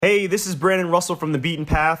Hey, this is Brandon Russell from The Beaten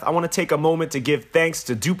Path. I want to take a moment to give thanks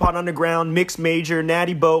to DuPont Underground, Mix Major,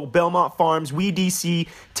 Natty Boh, Belmont Farms, We DC,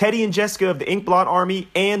 Teddy and Jessica of the Inkblot Army,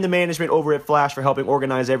 and the management over at Flash for helping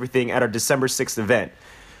organize everything at our December 6th event.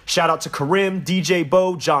 Shout out to Karim, DJ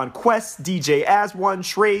Bo, John Quest, DJ Aswan,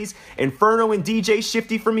 Shrey's, Inferno, and DJ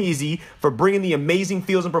Shifty from Easy for bringing the amazing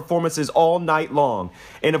feels and performances all night long.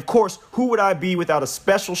 And of course, who would I be without a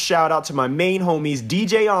special shout out to my main homies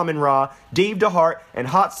DJ Amin-Ra, Dave DeHart, and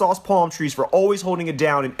Hot Sauce Palm Trees for always holding it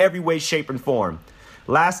down in every way, shape, and form.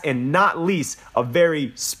 Last and not least, a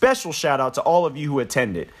very special shout out to all of you who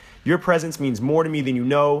attended. Your presence means more to me than you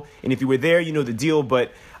know, and if you were there, you know the deal,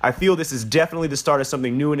 but I feel this is definitely the start of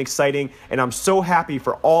something new and exciting, and I'm so happy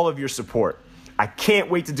for all of your support. I can't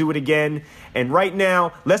wait to do it again, and right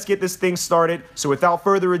now, let's get this thing started. So without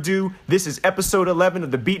further ado, this is episode 11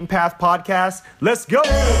 of the Beaten Path Podcast. Let's go!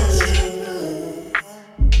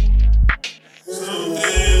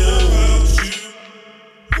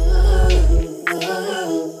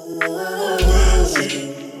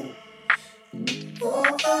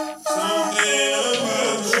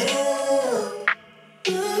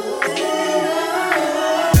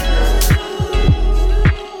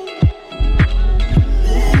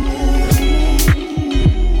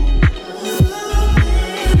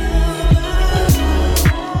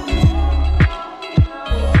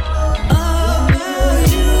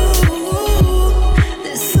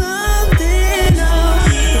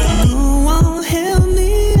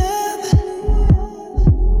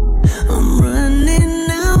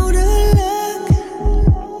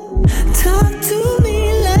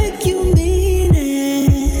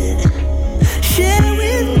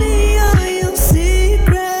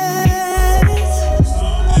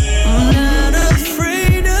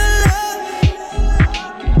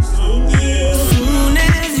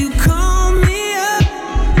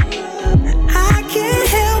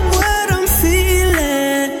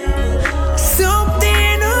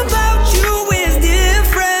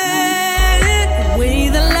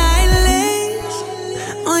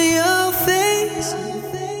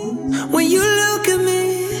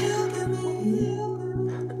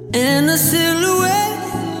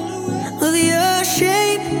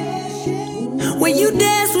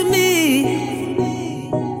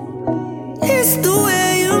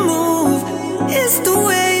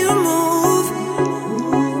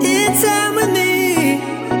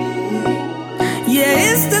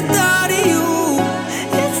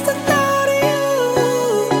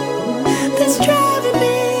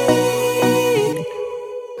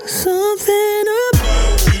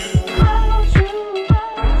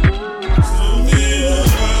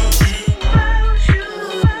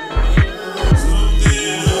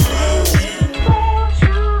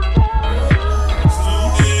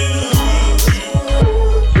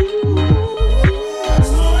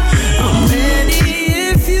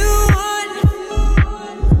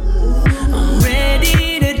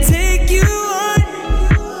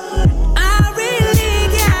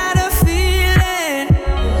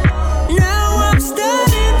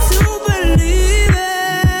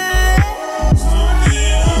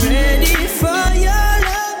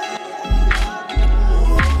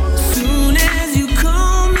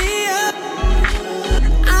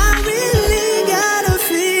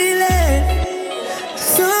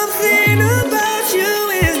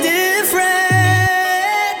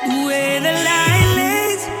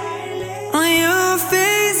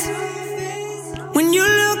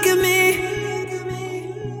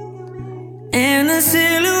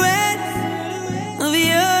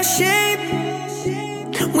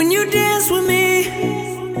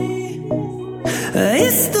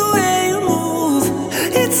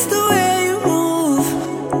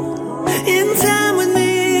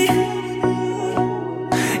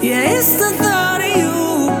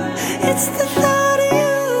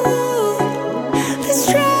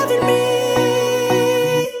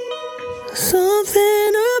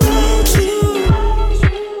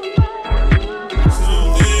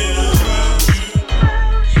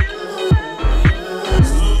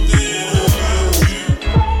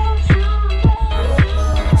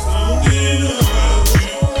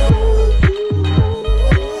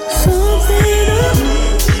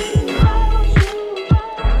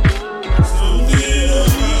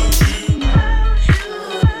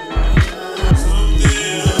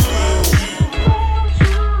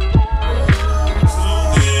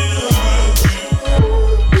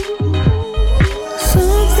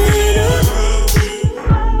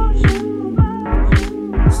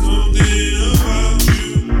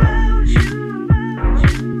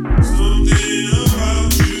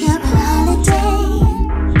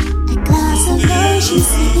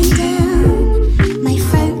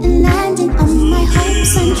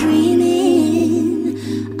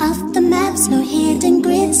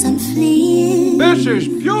 picture is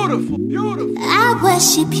beautiful, beautiful. I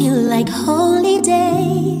worship you like holy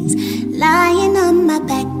days, lying on my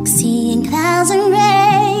back, seeing clouds and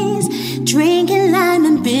rays, drinking lime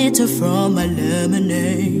and bitter from my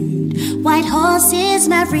lemonade. White horses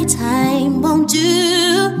every time won't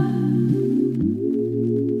do.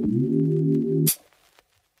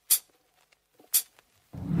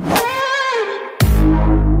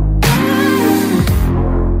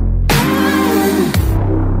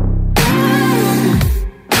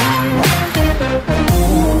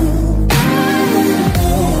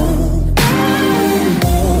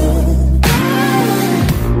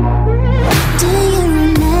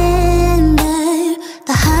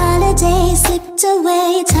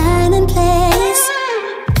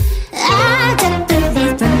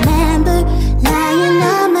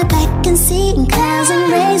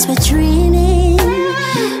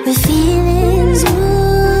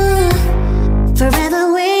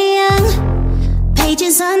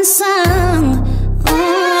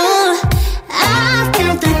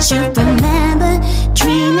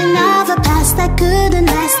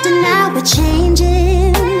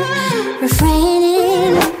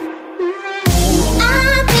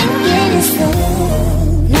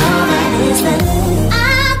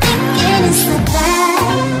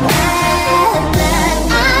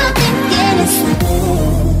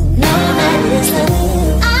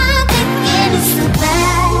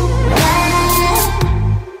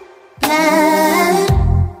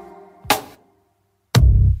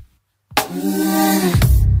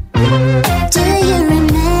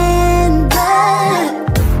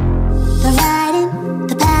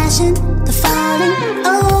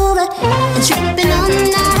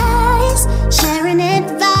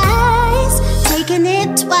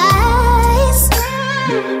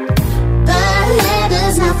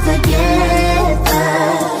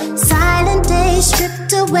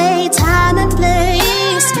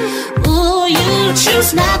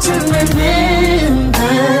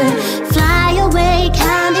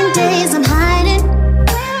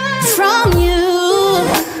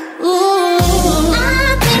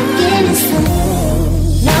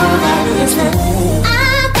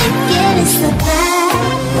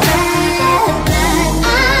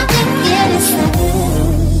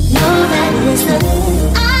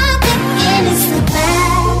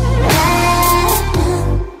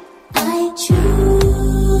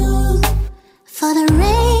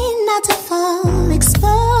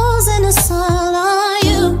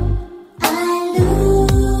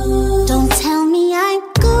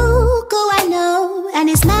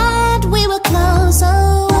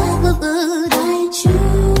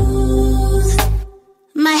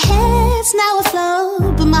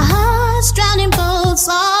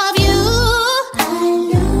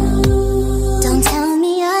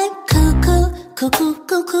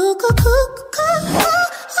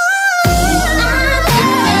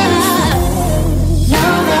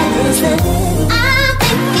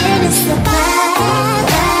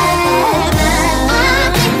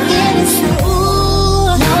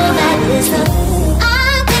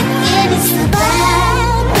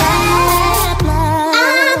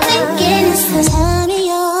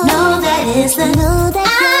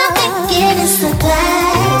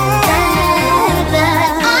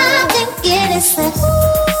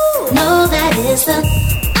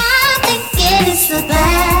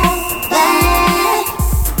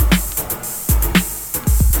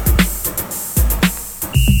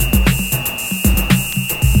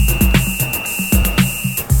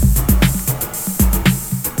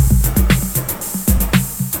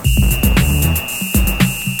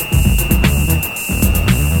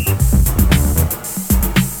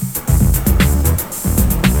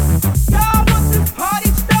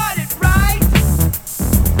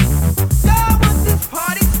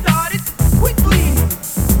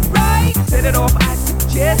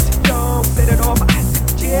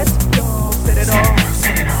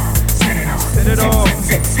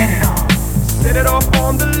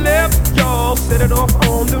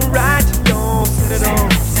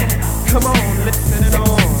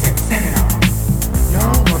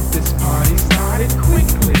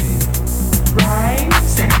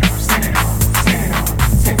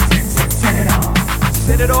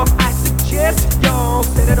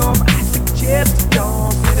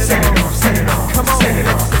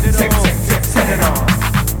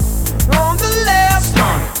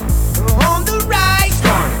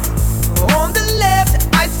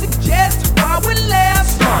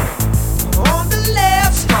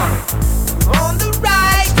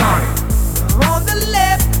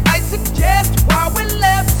 While we're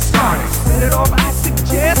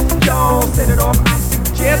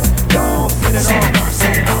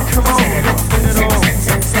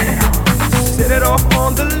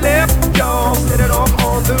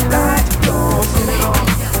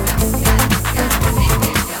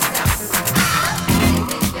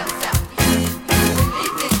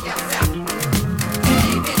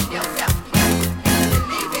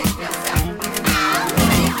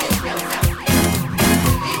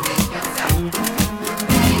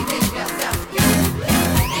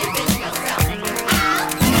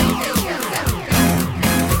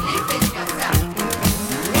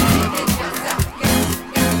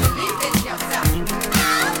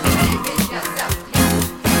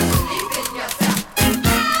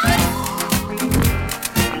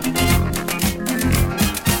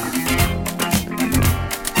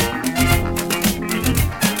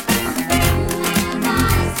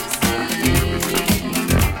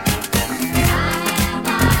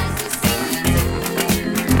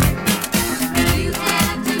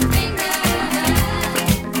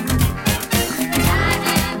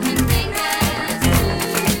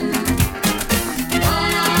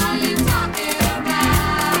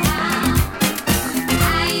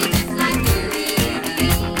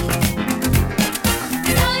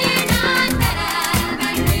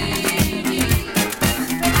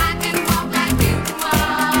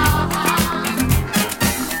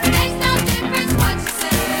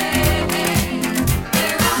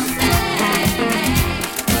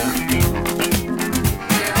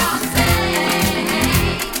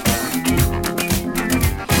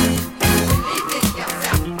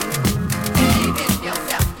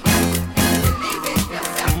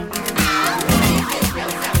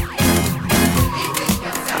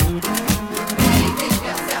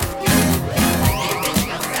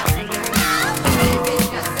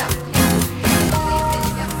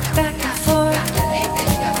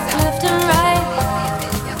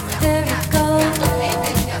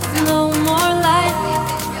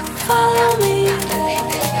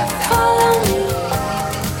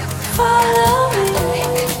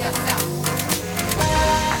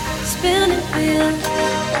spinning wheel,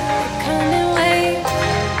 coming wave.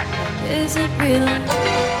 Is it real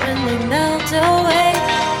when they melt away?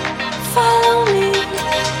 Follow me,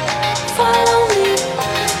 follow me,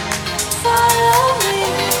 follow me.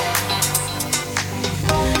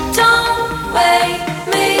 Don't wake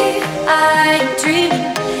me, I'm dreaming.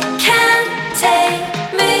 Can't take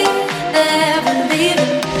me there,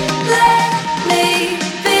 believing. Let me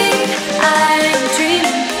be, I'm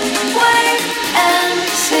dreaming. Wait and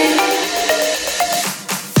see.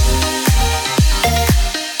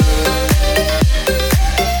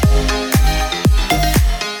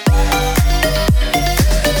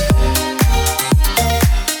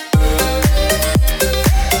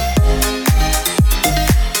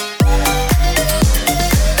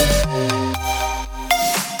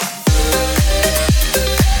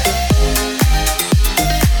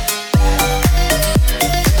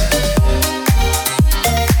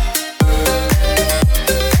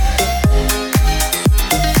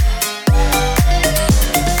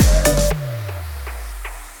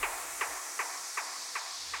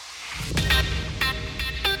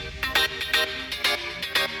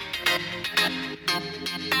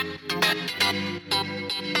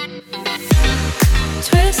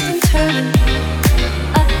 Twist and turn,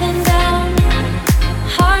 up and down,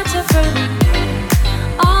 hearts are burning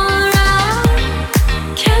all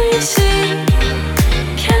around. Can you see?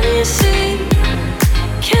 Can you see?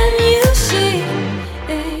 Can you see?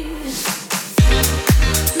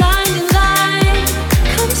 Blinding light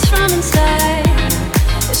comes from inside.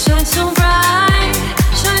 It shines so bright,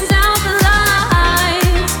 shines out the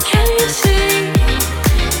light. Can you see?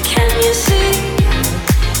 Can you see?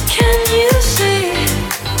 Can you see?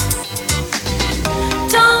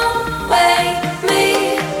 Don't wake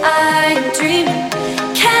me, I'm dreaming.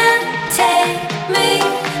 Can't take me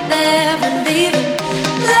there, believing.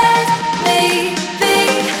 Let me be,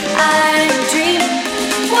 I'm dreaming.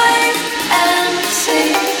 Wait and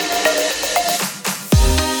see.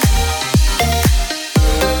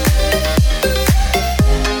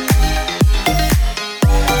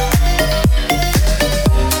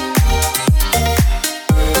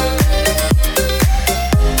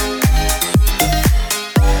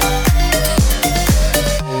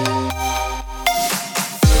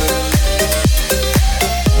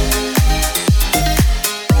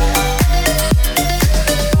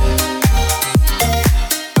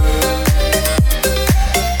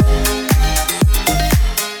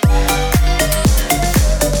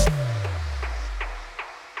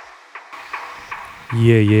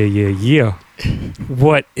 Yeah.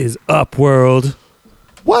 What is up, world?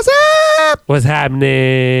 What's up? What's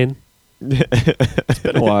happening? It's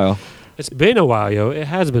been a while. It's been a while, yo. It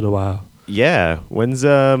has been a while. Yeah. When's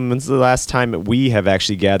the last time we have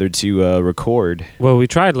actually gathered to record? Well, we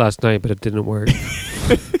tried last night, but it didn't work.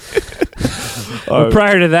 Well,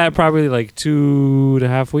 prior to that, probably like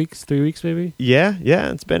 2.5 weeks, 3 weeks, maybe. Yeah.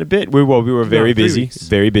 It's been a bit. We were very 3 busy. weeks.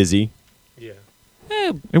 Very busy. Yeah.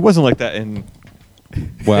 It wasn't like that in.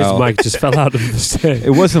 Wow. His mic just fell out of the stand.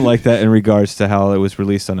 It wasn't like that in regards to how it was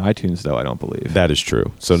released on iTunes, though. I don't believe That is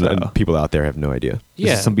true. So, So- and people out there have no idea.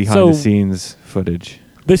 This is some behind the scenes footage.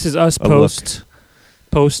 This is us A look.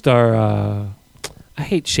 post our. I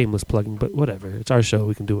hate shameless plugging, but whatever. It's our show.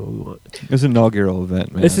 We can do what we want. It was an inaugural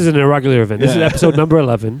event, man. This is an irregular event. This is Yeah. episode number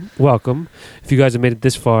 11. Welcome. If you guys have made it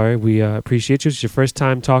this far, we appreciate you. If it's your first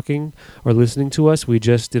time talking or listening to us. We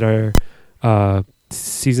just did our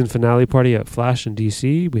season finale party at Flash in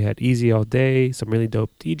DC. We had Easy all day, some really dope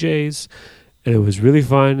DJs, and it was really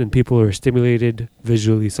fun, and people were stimulated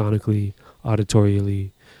visually, sonically,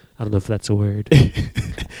 auditorially. I don't know if that's a word. You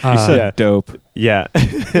said Yeah. dope. Yeah.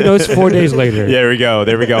 It's 4 days later. There we go.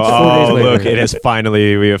 There we go. 4 days Oh, later. look,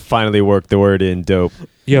 we have finally worked the word in. Dope.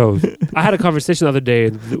 Yo, I had a conversation the other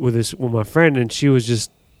day with my friend, and she was just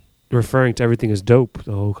referring to everything as dope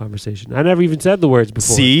the whole conversation. I never even said the words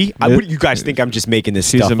before. See, you guys think I'm just making this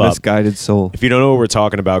She's stuff a up? misguided soul. If you don't know what we're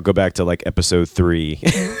talking about, go back to like episode 3.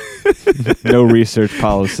 No research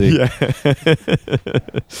policy.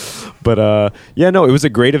 But no, it was a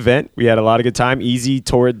great event. We had a lot of good time. Easy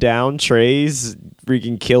tore it down. Trey's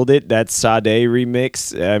freaking killed it. That Sade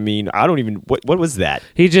remix. I mean, I don't even. What was that?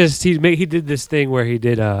 He did this thing where he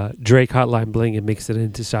did Drake Hotline Bling and mixed it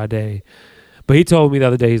into Sade. But he told me the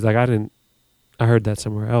other day, he's like, I heard that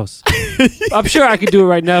somewhere else. I'm sure I could do it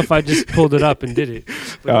right now if I just pulled it up and did it.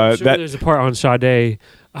 But I'm sure there's a part on Sade.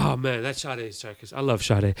 Oh man, that Sade circus. I love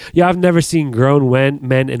Sade. Yeah, I've never seen grown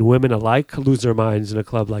men and women alike lose their minds in a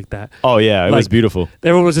club like that. Oh yeah, it was Like, beautiful.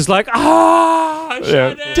 Everyone was just like, Sade.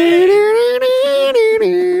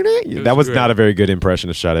 That was great. not a very good impression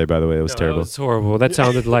of Sade, by the way. It was No, terrible. It was horrible. That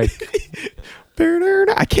sounded like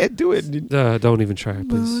I can't do it. Don't even try,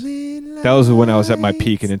 please. That was when I was at my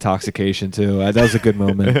peak in intoxication too. That was a good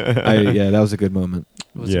moment. That was a good moment.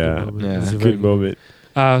 It was a good moment. Yeah. It was a Good very moment.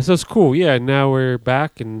 So it's cool. Yeah, now we're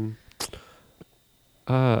back and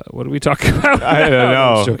what are we talking about? I don't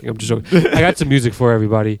know. I'm just joking. I got some music for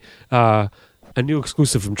everybody. A new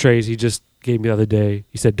exclusive from Trace. He just gave me the other day.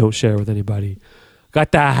 He said, "Don't share with anybody."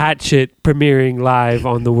 Got that hot shit premiering live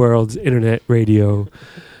on the world's internet radio.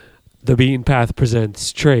 The Beaten Path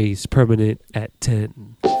presents Trace Permanent at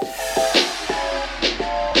 10. Can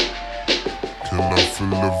I feel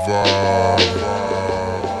the vibe?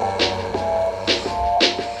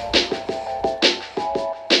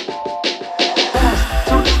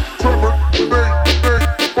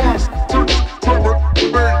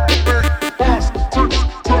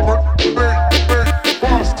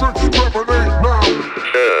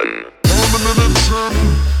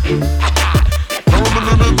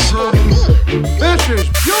 This is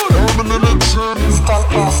beautiful.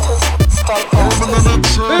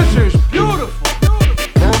 This is beautiful.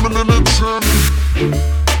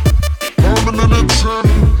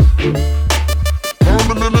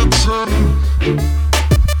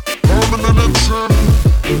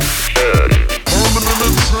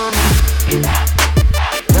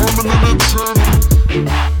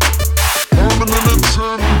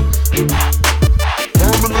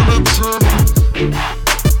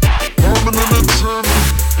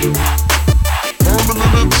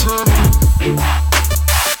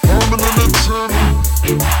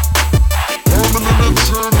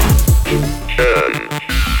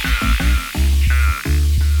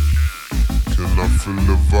 Can I feel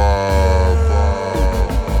the vibe?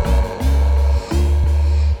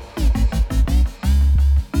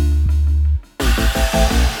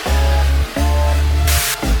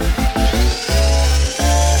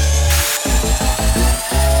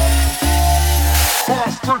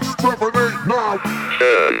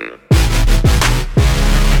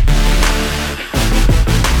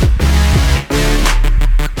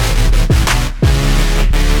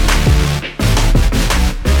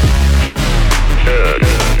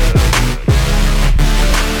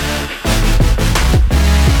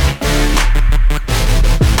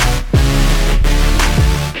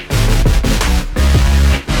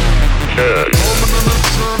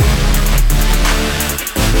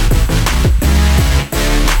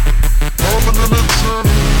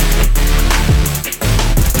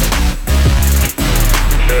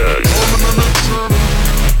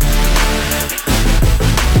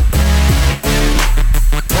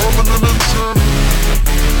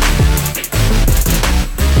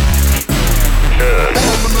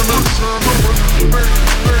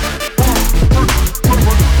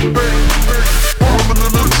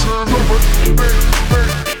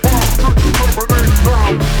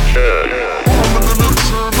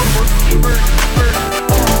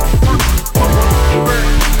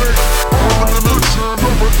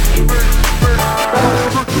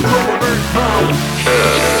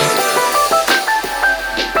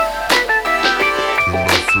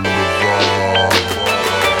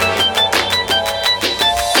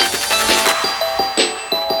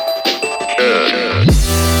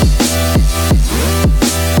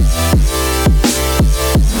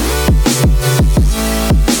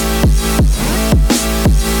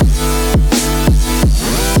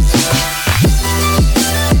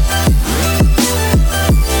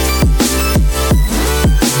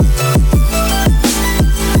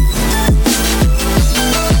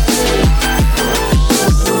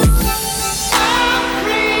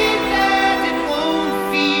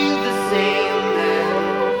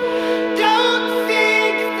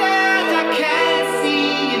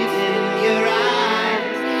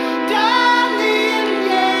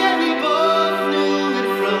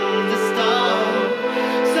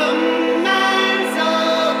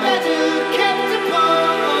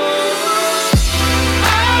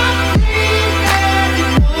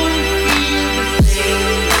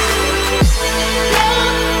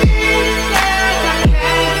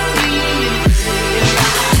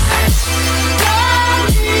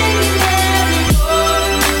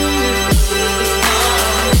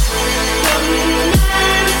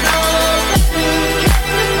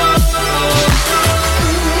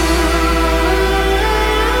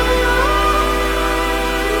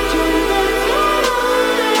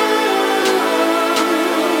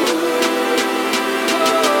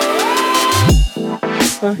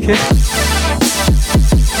 Okay.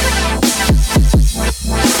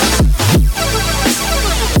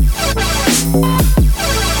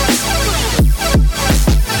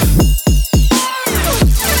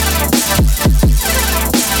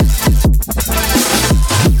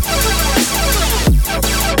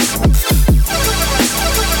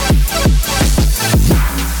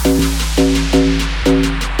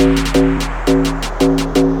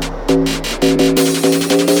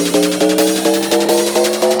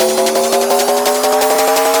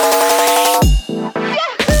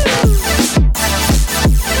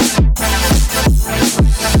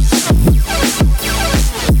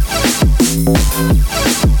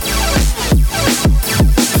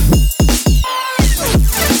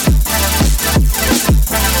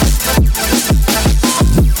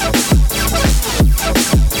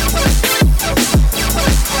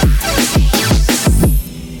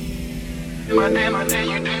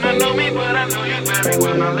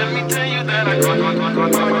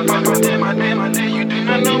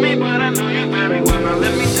 me, but I know you very well. Now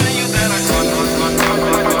let me tell you that I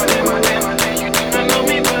know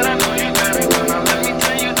me, but I know you very well. Now let me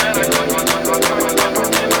tell you that I know me, but I know you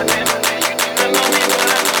very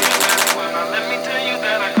well. Now let me tell you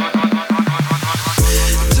that I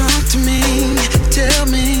Talk to me, tell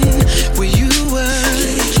me where you were.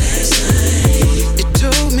 You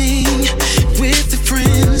told me with the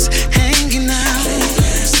friends hanging out.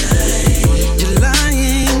 You're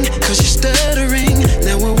lying, cause you're stuttering.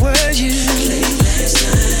 Now where were you?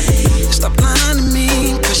 Stop lying to me,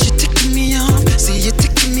 cause you're ticking me off. See, you're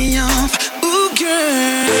ticking me off. Ooh, girl.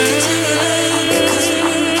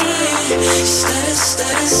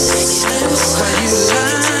 Why you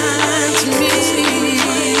lying to me?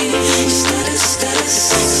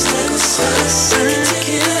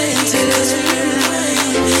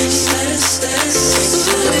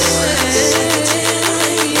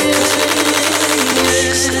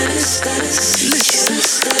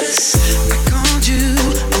 I called you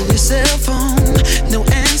on your cell phone, no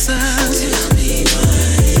answer.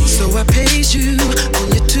 So I paged you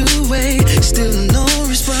on your two-way, still no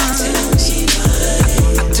response.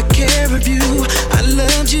 I took care of you, I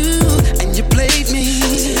loved you, and you played me.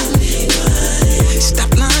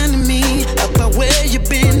 Stop lying to me about where you've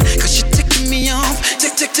been, cause you're ticking me off,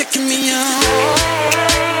 ticking me off.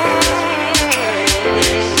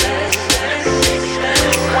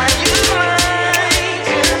 Why you lying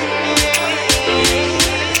to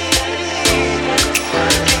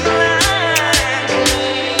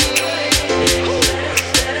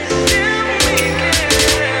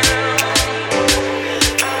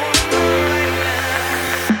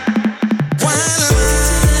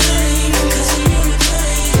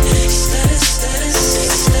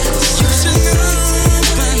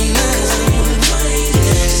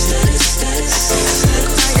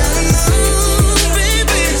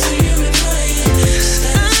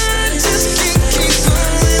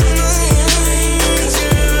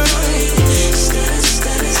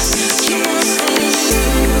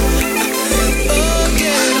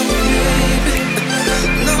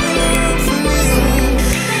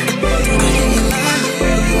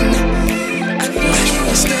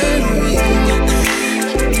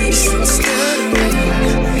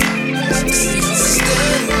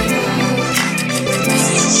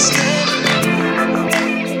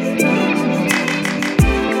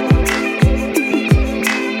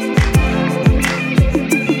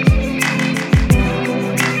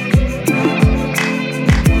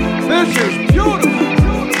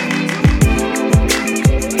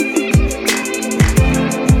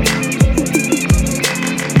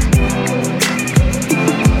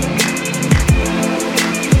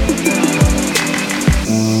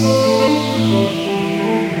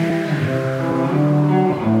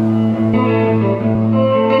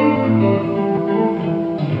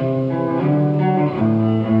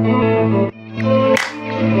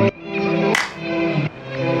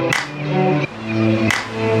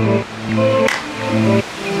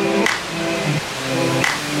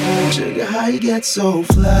Sugar, how you get so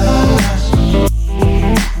fly?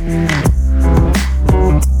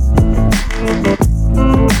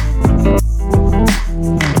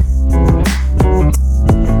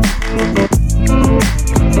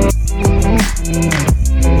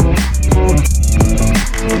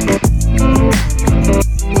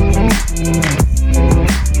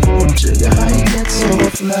 Sugar, how you get so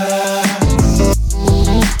fly?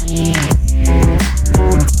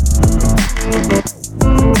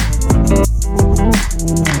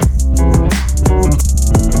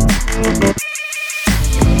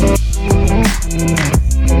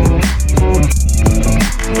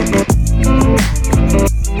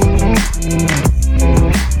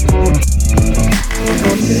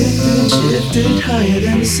 Shifted higher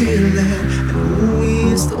than the ceiling, and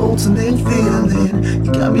ooh, it's the ultimate feeling.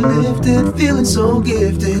 You got me lifted, feeling so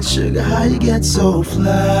gifted. Sugar, how you get so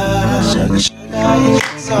fly? Sugar, sugar, how you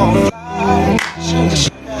get so fly? Sugar,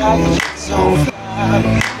 sugar, how you get so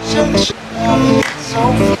fly? Sugar, sugar, how you get so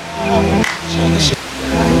fly? Sugar, sugar,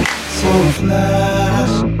 how you get so fly? Sugar,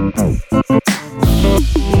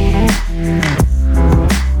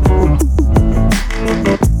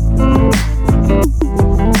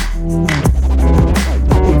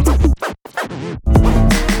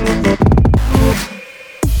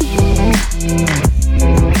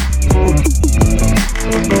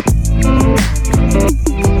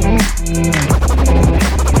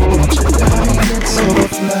 how you get so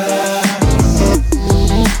fly?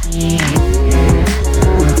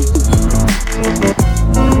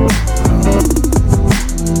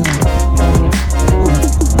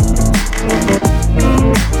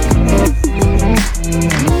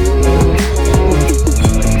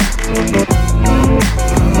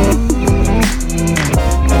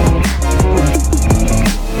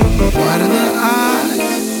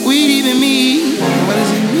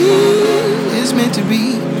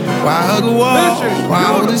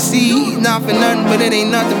 sea. Not for nothing, but it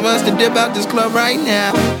ain't nothing for us to dip out this club right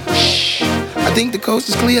now. I think the coast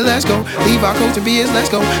is clear, let's go. Leave our coast to beers, let's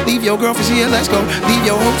go. Leave your girlfriends here, let's go. Leave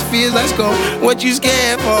your hopes and fears, let's go. What you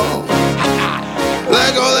scared for?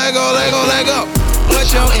 Let go, let go, let go, let go.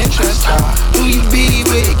 What's your interest? Who you be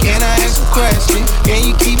with? Can I ask a question? Can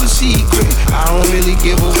you keep a secret? I don't really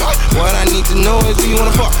give a fuck. What I need to know is, do you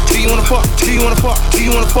wanna fuck? Do you wanna fuck? Do you wanna fuck? Do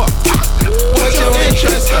you wanna fuck? What's your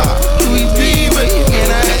interest? Who you be with? Can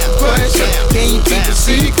I ask a question? Can you keep a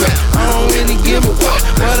secret? I don't really give a fuck.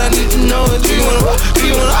 What I need to know is, do you wanna fuck? Do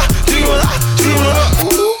you wanna? Do you wanna? Do you wanna?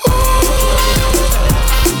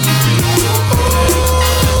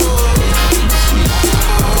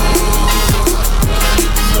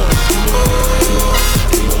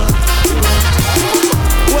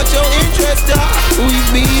 Who you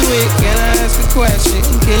be with? Can I ask a question?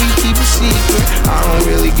 Can you keep a secret? I don't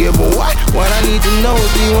really give a what. What I need to know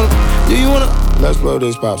is, do you wanna? Let's blow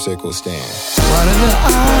this popsicle stand. What are the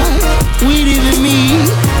odds? We didn't mean.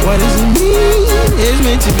 What does it mean? It's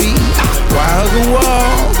meant to be. Wild the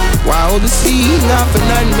wall, wild the sea. Not for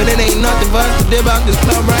nothing, but it ain't nothing for us to dip out this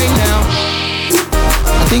club right now.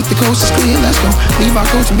 I think the coast is clear, let's go. Leave our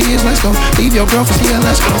coats and beers, let's go. Leave your girlfriends here,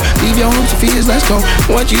 let's go. Leave your hopes and fears, let's go.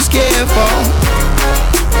 What you scared for?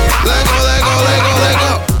 Let go, let go, let go, let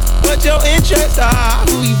go. What your interests are?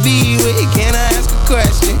 Who you be with? Can I ask a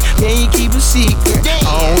question? Can you keep a secret?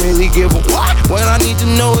 I don't really give a what. What I need to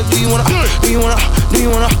know is, do you wanna? Do you wanna? Do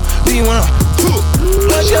you wanna? Do you wanna?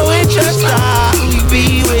 What your interests are? Who you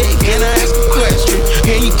be with? Can I ask a question?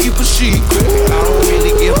 Can you keep a secret? I don't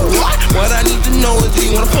really give a what. What I need to know is, do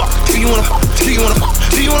you wanna fuck? Do you wanna fuck? Do you wanna fuck?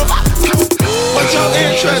 Do you wanna fuck? What your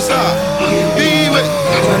interests are? Who you be with?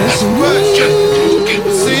 Can I ask a question? Keep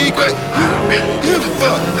a secret. Give a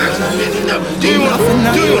fuck. Do you wanna fuck?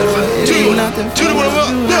 Do you wanna fuck? Do you wanna fuck? Do you wanna fuck?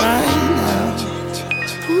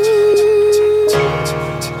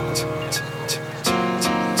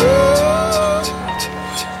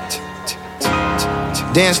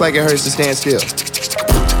 Dance like it hurts to stand still.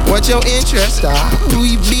 What your interests are? Who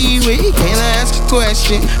you be with? Can I ask a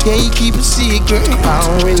question? Can you keep a secret? I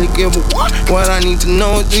don't really give a what. What I need to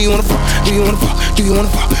know is, do you wanna fuck? Do you wanna fuck? Do you wanna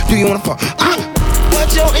fuck? Do you wanna fuck?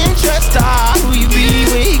 What your interests are? Who you be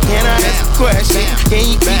with? Can I ask a question? Can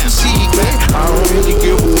you keep a secret? I don't really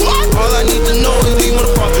give a what. All I need to know is, do you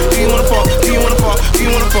wanna fuck? Do you wanna fuck? Do you wanna fuck? Do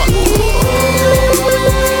you wanna fuck?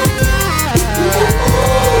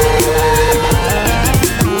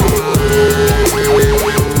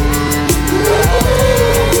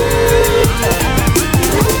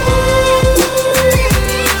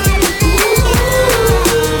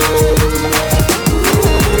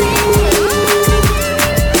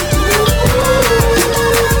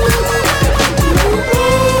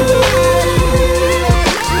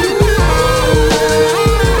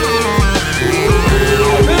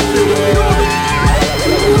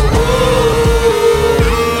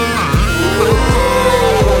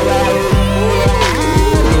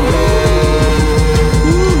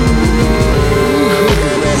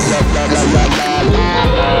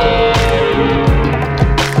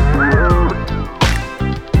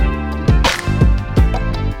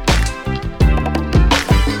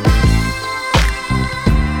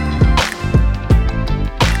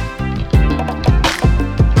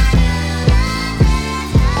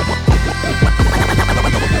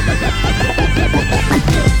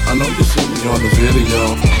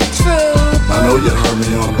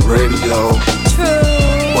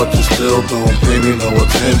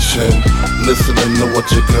 Listening to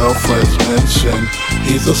what your girlfriends mention.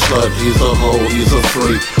 He's a slut, he's a hoe, he's a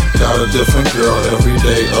freak. Got a different girl every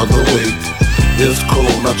day of the week. It's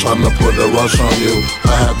cool, not trying to put a rush on you.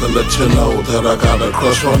 I have to let you know that I got a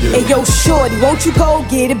crush on you. Hey yo, shorty, won't you go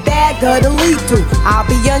get a bag of the lethal? I'll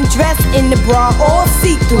be undressed in the bra all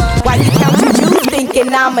see-through. While you counting juice,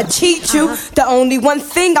 thinking I'ma cheat you. The only one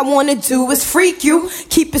thing I wanna do is freak you.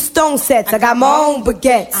 Keep it stone sets, I got my own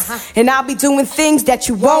baguettes. And I'll be doing things that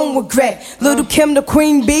you won't regret. Little Kim the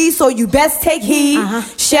queen bee, so you best take heed.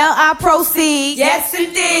 Shall I proceed? Yes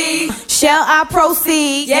indeed. Shall I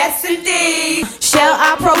proceed? Yes indeed. Shall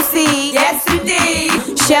I proceed? Yes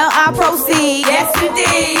indeed. Shall I proceed? Yes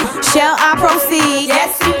indeed. Shall I proceed?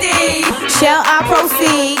 Yes indeed. Shall I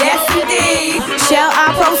proceed? Yes indeed. Shall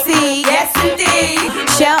I proceed? Yes indeed.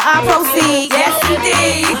 Shall I proceed? Yes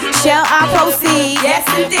indeed. Shall I proceed? Yes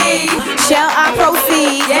indeed. Shall I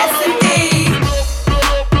proceed? Yes indeed.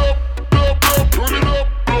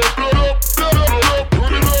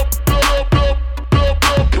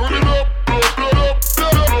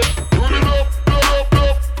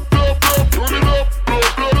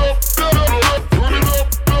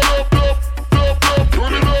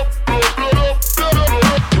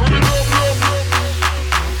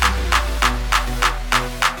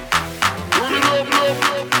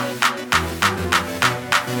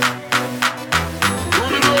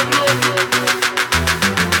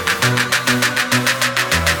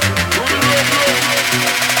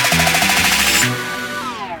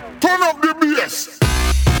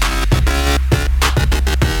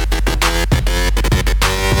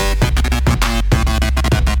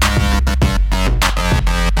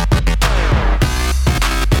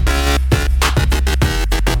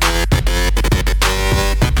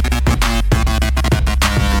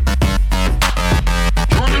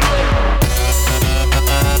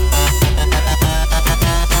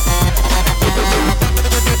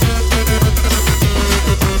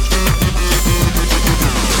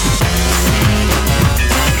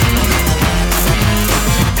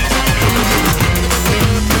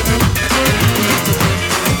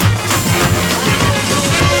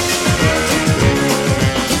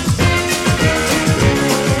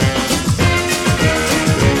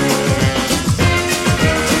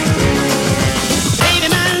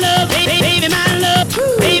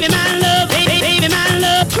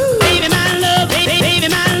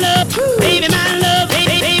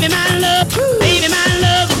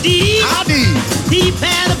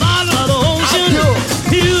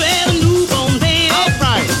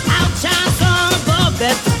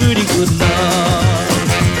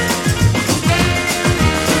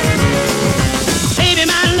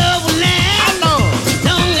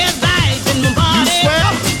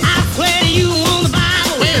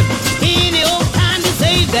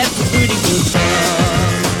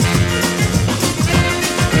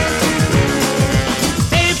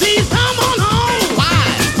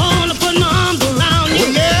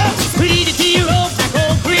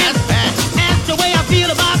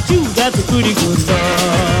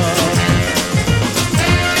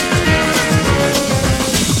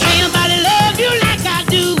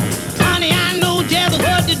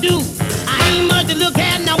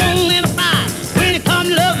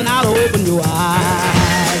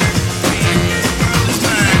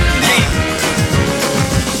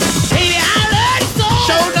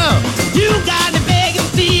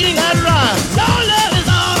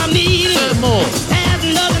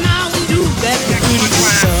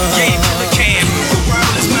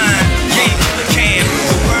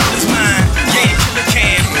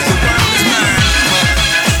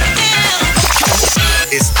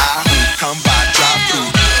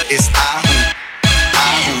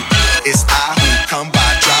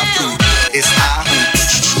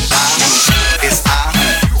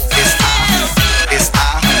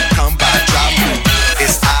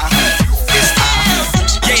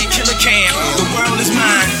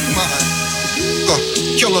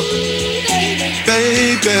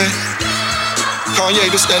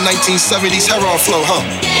 baby. It's that 1970s heroin flow,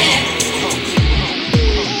 huh?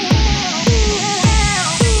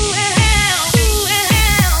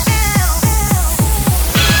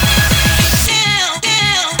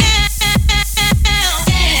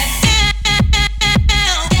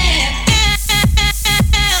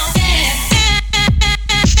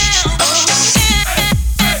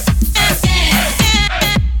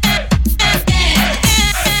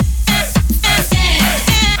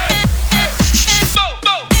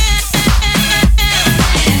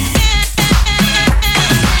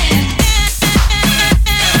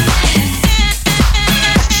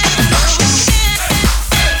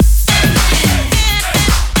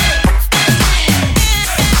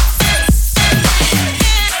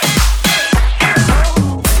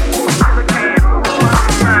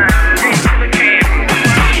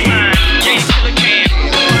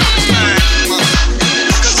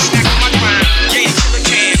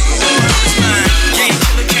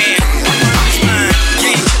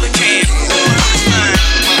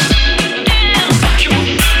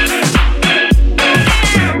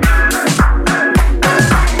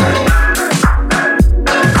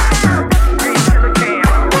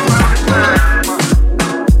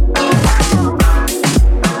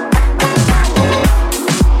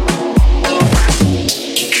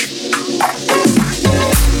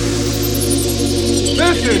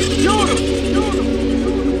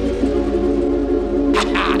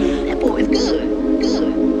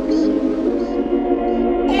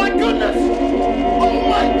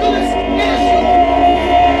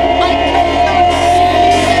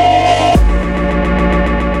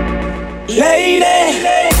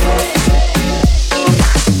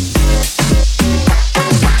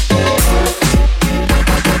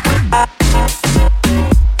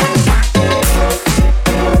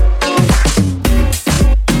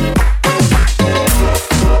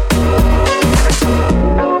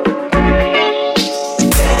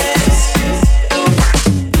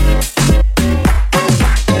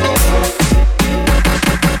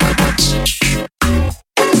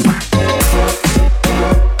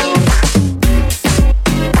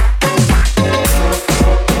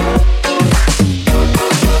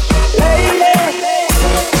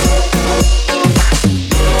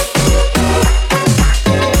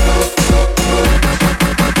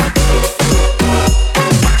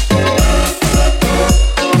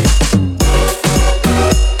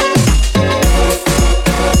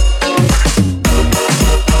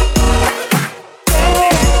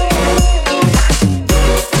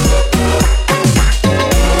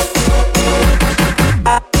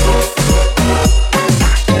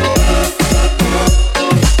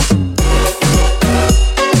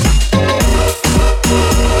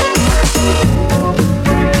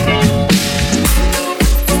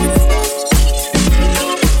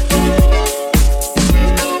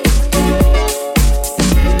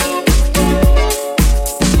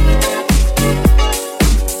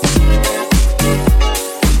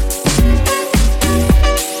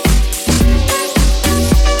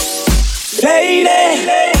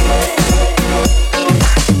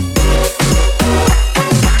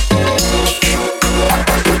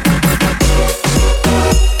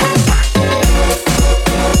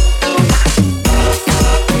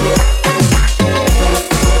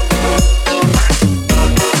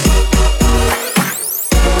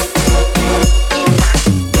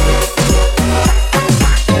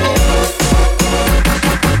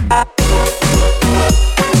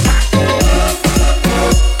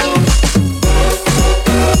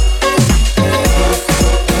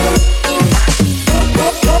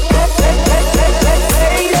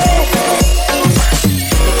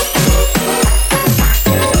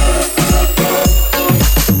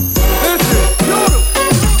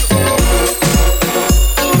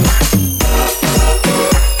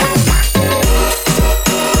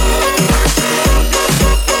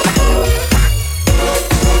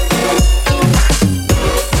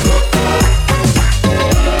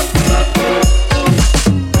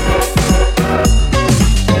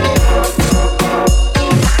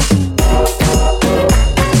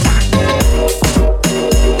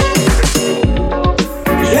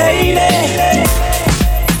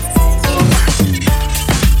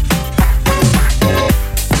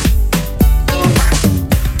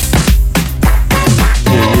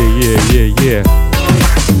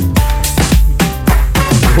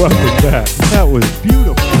 Welcome back. That was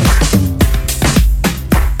beautiful.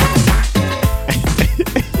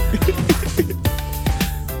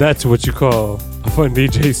 That's what you call a fun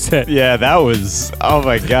DJ set. Yeah, that was. Oh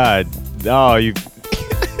my God. Oh, you.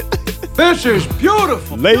 This is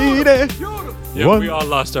beautiful. Lady. Yeah, What? we all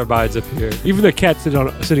lost our minds up here. Even the cat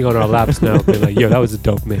sitting on our laps now, being like, "Yo, that was a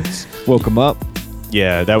dope mix." Woke him up.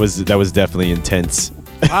 Yeah, that was definitely intense.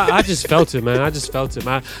 I just felt it, man. I just felt it.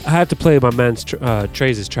 I had to play my man's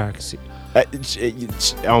Trace's tracks.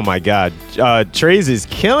 Oh my God, Trace is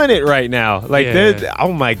killing it right now. Like, Yeah.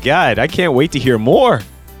 oh my God, I can't wait to hear more.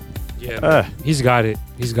 Yeah, man. He's got it.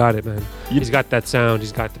 He's got it, man. He's got that sound.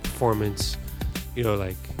 He's got the performance. You know,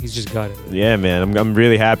 like he's just got it. Man. Yeah, man, I'm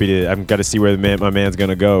really happy to. I'm got to see where my man's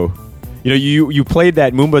gonna go. You know, you played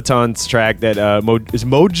that Moombatons track that is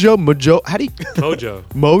Mojo. How do you Mojo?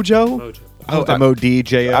 Mojo? Oh,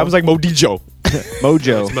 M-O-D-J-O. I was like Modijo.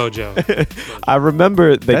 Mojo. It's Mojo. I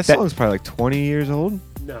remember that song's probably like 20 years old.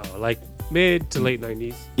 No, like mid to late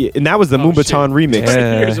 90s. Yeah, and that was the Moombaton remix.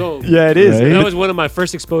 20 years old. Yeah, it is. Right? That was one of my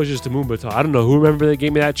first exposures to Moombaton. I don't know who remember that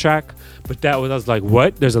gave me that track, but I was like,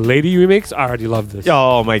 what? There's a lady remix? I already love this.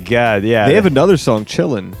 Oh my God, yeah. They have another song,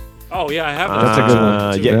 Chillin'. Oh yeah, I have. That's a good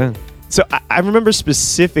one. Yeah. So I remember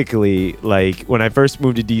specifically, like, when I first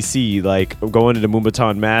moved to DC, like, going to the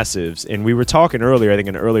Moombaton Massives, and we were talking earlier, I think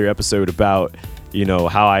in an earlier episode, about, you know,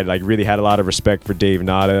 how I, like, really had a lot of respect for Dave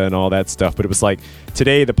Nada and all that stuff. But it was like,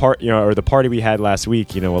 today, the party we had last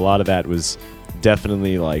week, you know, a lot of that was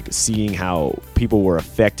definitely, like, seeing how people were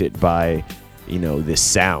affected by, you know, this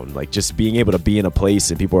sound. Like, just being able to be in a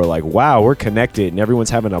place and people are like, wow, we're connected, and everyone's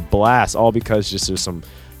having a blast, all because just there's some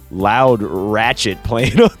loud ratchet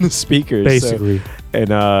playing on the speakers. Basically. So, and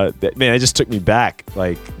man, it just took me back,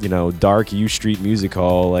 like, you know, dark U Street Music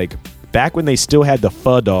Hall, like back when they still had the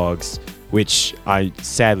Pho Dogs, which I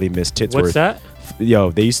sadly miss Titsworth. What's that?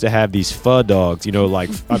 Yo, they used to have these Pho Dogs, you know, like,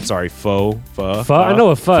 I'm sorry, Pho. I know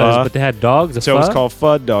what Pho is, but they had dogs. So it's called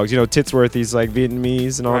Pho Dogs. You know, Titsworth, he's like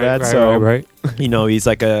Vietnamese and all that. Right, so, right. you know, he's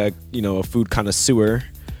like a food connoisseur.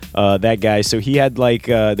 That guy, so he had like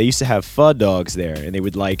they used to have pho dogs there, and they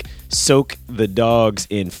would like soak the dogs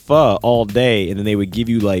in pho all day, and then they would give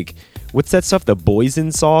you like, what's that stuff? The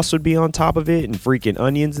boysen sauce would be on top of it, and freaking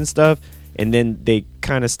onions and stuff, and then they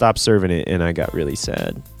kind of stopped serving it, and I got really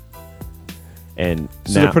sad. And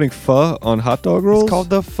so they're putting pho on hot dog rolls? It's called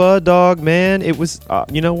the Pho Dog, man. It was,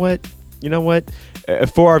 you know what?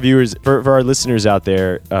 For our viewers, for our listeners out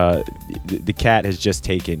there, the cat has just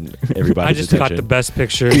taken everybody's I just attention. got the best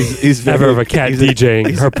picture he's ever very- of a cat he's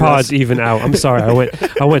DJing. Her pod's even out. I'm sorry. I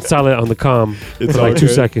went silent on the comm It's for all like 2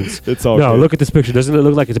 good. seconds. It's all No, good. look at this picture. Doesn't it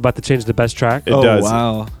look like it's about to change the best track? It does.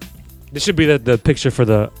 Wow. This should be the picture for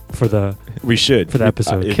the We should for the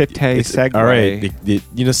episode. Kite segue. All right,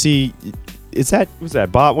 you know, see, was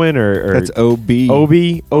that Botwin or That's Obi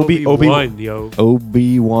Obi-Wan, yo.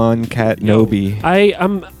 Obi-Wan Cat Nobi.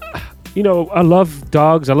 I'm, you know, I love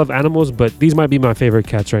dogs. I love animals, but these might be my favorite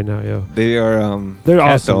cats right now, yo. They are They're cat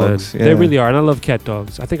awesome, dogs. man. Yeah. They really are, and I love cat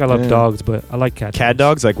dogs. I think I love Yeah. dogs, but I like cat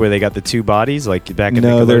dogs, like where they got the two bodies, like back in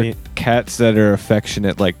No, they're Nickelodeon. cats that are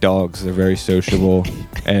affectionate like dogs. They're very sociable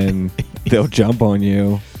and they'll jump on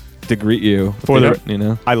you to greet you. You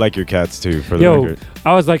know. I like your cats too. For the Yo, record,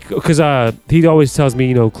 I was like, because he always tells me,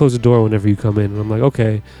 you know, close the door whenever you come in. And I'm like,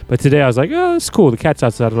 okay. But today I was like, oh, it's cool. The cat's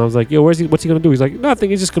outside. And I was like, yo, what's he going to do? He's like, nothing.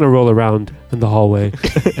 He's just going to roll around in the hallway.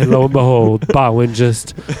 And lo and behold, Botwin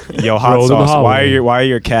just yo, hot rolled in the sauce. hallway. Why are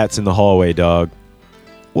your cats in the hallway, dog?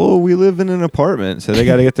 Well, we live in an apartment, so they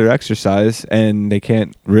got to get their exercise, and they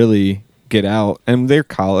can't really get out. And they're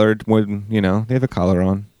collared when, you know, they have a collar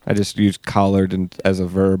on. I just use collared as a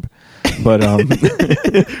verb. But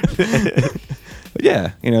but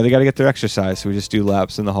yeah, you know, they got to get their exercise, so we just do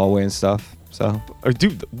laps in the hallway and stuff. So, Or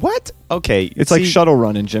dude, what? Okay, it's like shuttle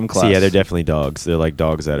run in gym class. See, yeah, they're definitely dogs. They're like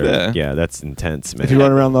dogs that are. Yeah, that's intense, man. If you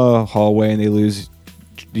run around the hallway and they lose,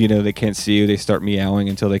 you know, they can't see you, they start meowing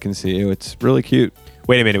until they can see you. It's really cute.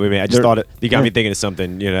 Wait a minute. I just thought you got me thinking of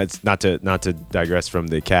something. You know, it's not to digress from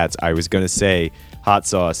the cats. I was gonna say, hot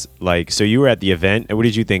sauce. Like, so you were at the event, and what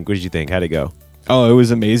did you think? How'd it go? Oh, it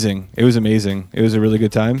was amazing. It was a really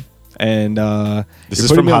good time. And this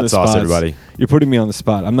is from Hot Sauce, everybody. You're putting me on the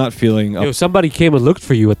spot. I'm not feeling. Yo, somebody came and looked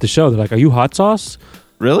for you at the show. They're like, are you Hot Sauce?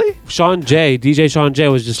 Really? DJ Sean J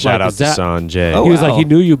was just Shout like, out to Sean J. Oh, he was wow. like, he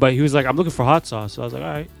knew you, but he was like, I'm looking for Hot Sauce. So I was like, all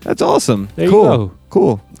right. That's awesome. There you cool. go.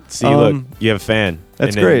 Cool. See, look, you have a fan.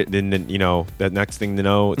 That's and great. Then you know, that next thing to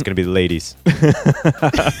know, it's gonna be the ladies.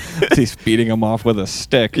 He's beating them off with a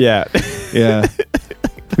stick. Yeah. Yeah.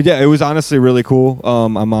 But yeah, it was honestly really cool.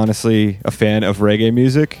 I'm honestly a fan of reggae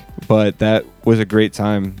music, but that was a great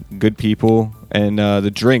time. Good people. And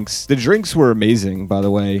the drinks were amazing, by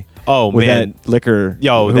the way. Oh, with man. that liquor.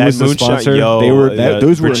 Yo, Who that was the moonshine. sponsor? Yo, they were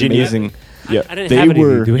those were Virginia. amazing. Yeah. I didn't They have any.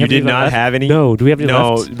 were- Do we You have did any not left? have any? No. Do we have any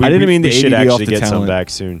No, left? I didn't mean we to should ADD off actually the get some talent. back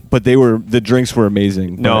soon. But the drinks were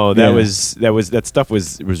amazing. No, but, that stuff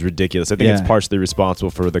was ridiculous. I think it's Yeah. partially responsible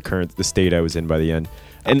for the state I was in by the end.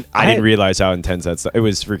 And I didn't realize how intense that stuff. It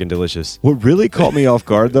was freaking delicious. What really caught me off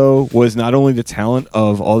guard though was not only the talent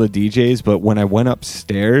of all the DJs, but when I went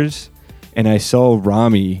upstairs and I saw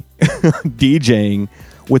Rami DJing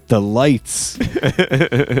with the lights.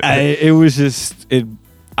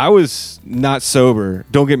 I was not sober.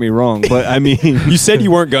 Don't get me wrong, but I mean, You said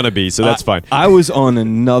you weren't gonna be, so that's fine. I was on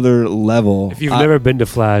another level. If you've never been to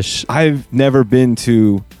Flash, I've never been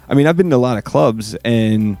to. I mean, I've been to a lot of clubs,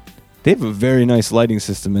 and they have a very nice lighting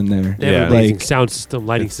system in there. they have Yeah. an amazing Like, sound system,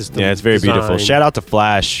 lighting system. Yeah, it's very beautiful. design. Shout out to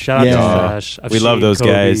Flash. Shout out Yeah. to Flash. I've We love seen those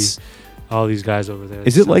Kobe, guys. All these guys over there.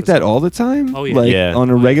 is it like that all the time? Oh, yeah. Like Yeah. on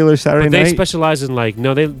a regular Saturday But they night. specialize in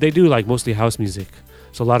they do like mostly house music.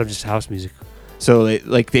 So a lot of just house music. So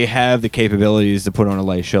they have the capabilities to put on a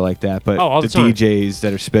light show like that, but Oh, all the the time. DJs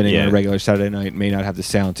that are spinning Yeah. on a regular Saturday night may not have the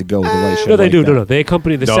sound to go with a light show. No, they like do. that. No. They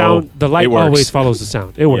accompany the No, sound. The light it works. always follows the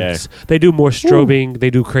sound. It works. They do more strobing. They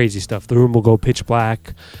do crazy stuff. The room will go pitch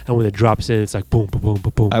black, and when it drops in, it's like boom, boom, boom,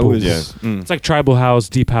 boom, boom. I boom. was, Yeah. It's like tribal house,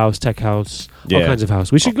 deep house, tech house, all Yeah. kinds of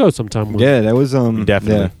house. We should go sometime. yeah, that was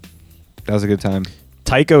Definitely. yeah, that was a good time.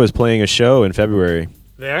 Tycho is playing a show in February.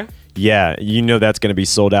 There. Yeah, you know that's going to be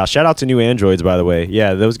sold out. Shout out to New Androids, by the way.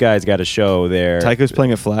 Yeah, those guys got a show there. Tycho's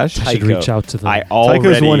playing at Flash. I should reach out to them. I already.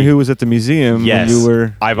 Tycho's the one who was at the museum Yes, when you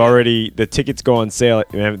were. I've already. The tickets go on sale.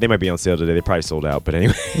 They might be on sale today. They probably sold out, but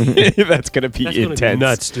anyway, that's going to be That's gonna be intense.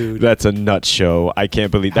 nuts, dude. That's a nut show. I can't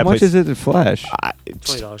believe How that. much place, is it at Flash?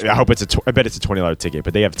 $20. I hope it's I bet it's a $20 ticket.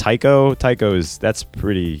 But they have Tycho. That's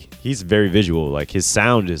pretty. He's very visual. Like his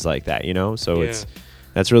sound is like that, you know. So Yeah.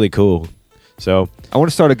 that's really cool. So I want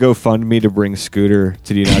to start a GoFundMe to bring Scooter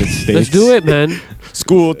to the United States. Let's do it, man.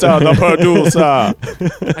 school town the producer.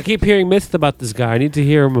 I keep hearing myths about this guy. I need to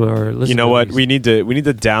hear him or listen. You know to what? these. We need to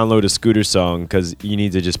download a Scooter song because you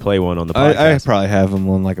need to just play one on the podcast. I probably have him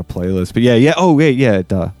on like a playlist, but yeah. Oh wait, yeah,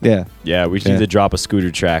 duh, yeah. Yeah, we Yeah. need to drop a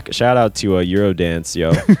Scooter track. Shout out to Eurodance,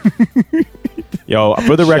 yo. Yo,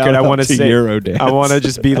 for the record, Shout I out want to to say, Eurodance. I want to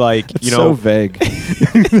just be like, It's you so know, vague.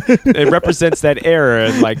 it represents that era,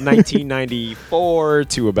 like 1994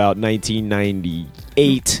 to about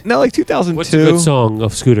 1998. No, like 2002. What's a good song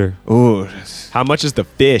of Scooter? Ooh, How much is the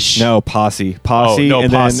fish? no, Posse, Oh, no,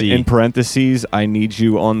 and Posse. then in parentheses, I need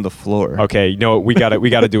you on the floor. Okay, you know what? We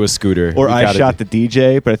gotta do a Scooter. Or We I gotta shot the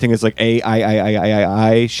DJ, but I think it's like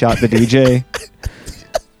I shot the DJ.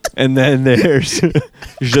 And then there's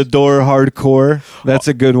J'adore Hardcore. That's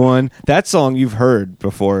a good one. That song you've heard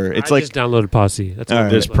before. It's I like just downloaded Posse. That's All what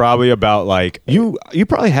right. There's probably about like you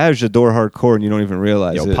probably have J'adore Hardcore and you don't even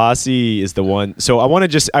realize Yo, it. Posse is the one. So I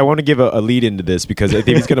want to give a lead into this because if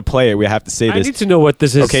he's gonna play it, we have to say I this. need to know what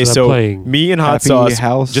this is. Okay, that I'm so playing. me and Hot Happy Sauce,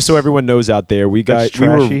 House. just so everyone knows out there, we That's were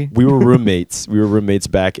trashy. roommates. We were roommates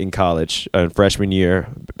back in college, freshman year,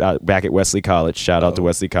 back at Wesley College. Shout out to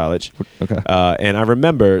Wesley College. Okay. And I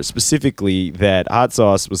remember specifically that Hot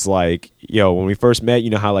Sauce was like, yo, when we first met, you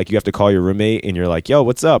know how like you have to call your roommate and you're like, yo,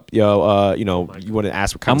 what's up? Yo, you know, you want to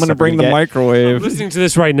ask what kind I'm of gonna stuff bring you're the get? I'm microwave. listening to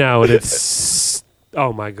this right now, and it's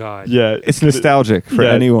oh my god. Yeah, It's nostalgic for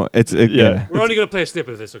Yeah. anyone. Yeah. We're only gonna play a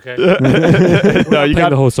snippet of this, okay? No, you playing got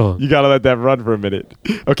the whole song. You gotta let that run for a minute.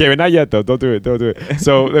 Okay, but not yet though. Don't do it.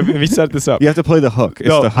 So let me set this up. You have to play the hook. It's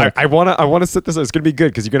No, the hook. I wanna set this up. It's gonna be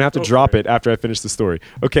good because you're gonna have to drop it after I finish the story.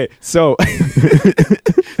 Okay, so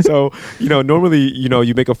so you know normally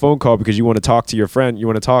you make a phone call because you want to talk to your friend. You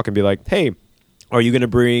want to talk and be like, hey, are you gonna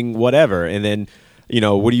bring whatever? And then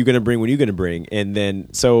what are you gonna bring? What are you gonna bring? And then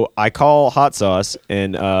so I call Hot Sauce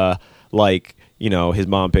and his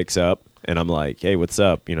mom picks up. And I'm like, hey, what's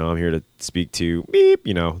up? I'm here to speak to beep,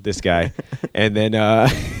 this guy. And then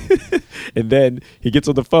and then he gets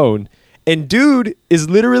on the phone. And dude is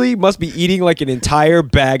literally must be eating like an entire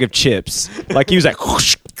bag of chips. Like he was like,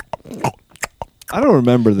 I don't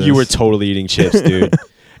remember this. you were totally eating chips, dude.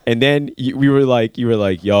 And then you were like,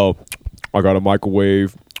 yo, I got a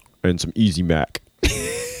microwave and some Easy Mac.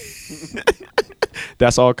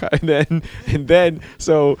 That's all. And then,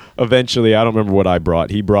 so eventually, I don't remember what I brought.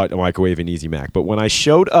 He brought a microwave and Easy Mac. But when I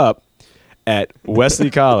showed up at Wesley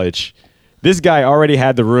College, this guy already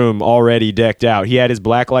had the room already decked out. He had his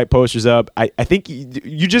blacklight posters up. I think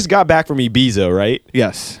you just got back from Ibiza, right?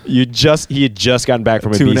 Yes. He had just gotten back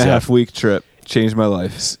from 2.5 Ibiza. week trip changed my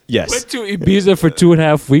life. Yes. Went to Ibiza for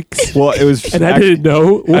 2.5 weeks. Well, it was And I didn't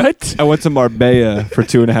know. What? I went to Marbella for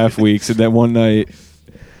 2.5 weeks, and then one night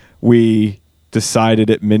we decided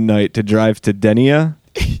at midnight to drive to Denia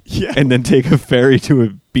Yeah. and then take a ferry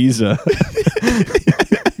to Ibiza.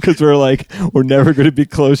 because we're like, we're never going to be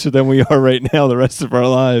closer than we are right now the rest of our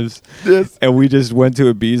lives. Yes. And we just went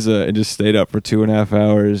to Ibiza and just stayed up for 2.5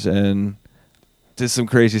 hours and did some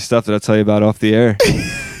crazy stuff that I'll tell you about off the air.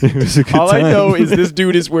 It was a good All time. I know is this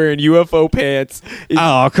dude is wearing UFO pants.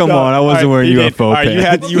 Oh, come on. I wasn't wearing UFO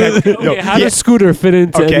pants. You had no, How does Scooter fit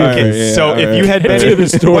into Okay, anything? okay. yeah, So all if right. you had been To the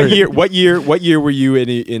story. what year were you in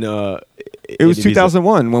It was Ibiza?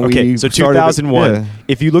 2001 when Okay, we so started. 2001. Yeah.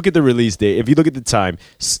 If you look at the release date, if you look at the time,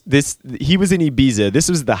 he was in Ibiza. This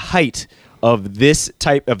was the height of this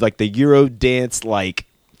type of like the Euro dance like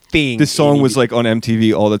thing. This song in was like on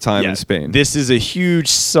MTV all the time Yeah. in Spain. This is a huge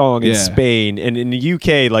song in Yeah. Spain, and in the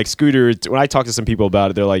UK, like Scooter. When I talk to some people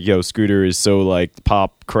about it, they're like, "Yo, Scooter is so like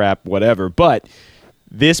pop crap, whatever." But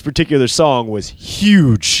this particular song was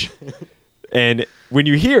huge, and when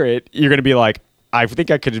you hear it, you're gonna be like, "I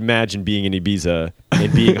think I could imagine being in Ibiza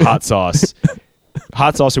and being Hot Sauce."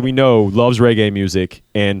 Hot Sauce, who we know loves reggae music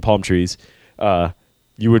and palm trees.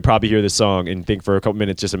 You would probably hear this song and think for a couple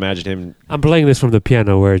minutes, just imagine him. I'm playing this from the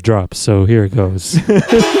piano where it drops, so here it goes.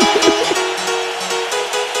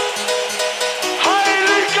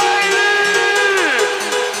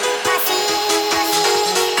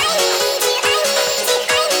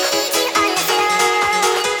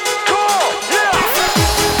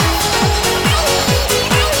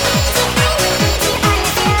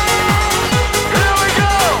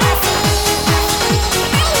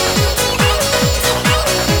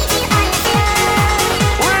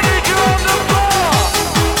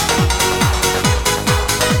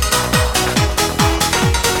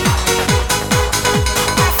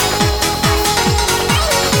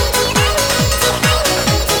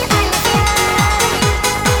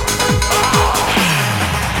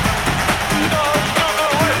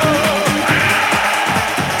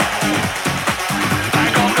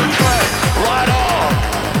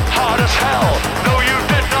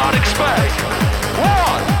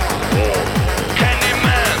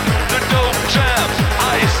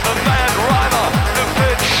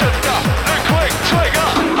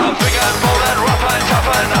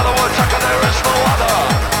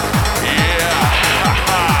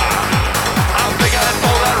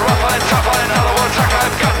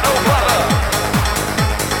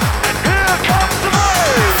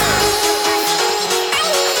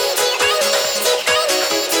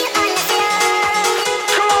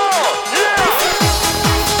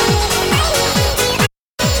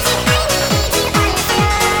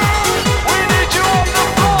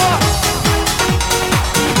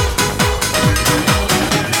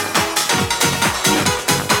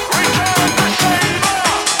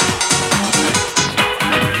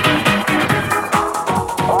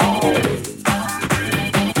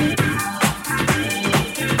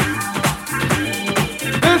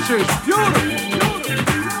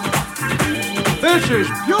 This is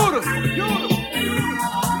beautiful,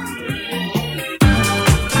 beautiful.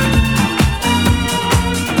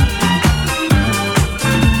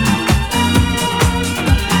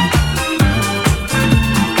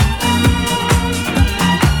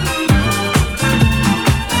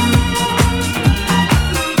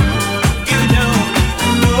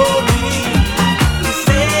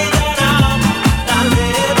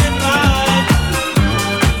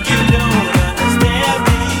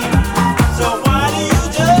 So why do you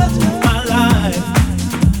just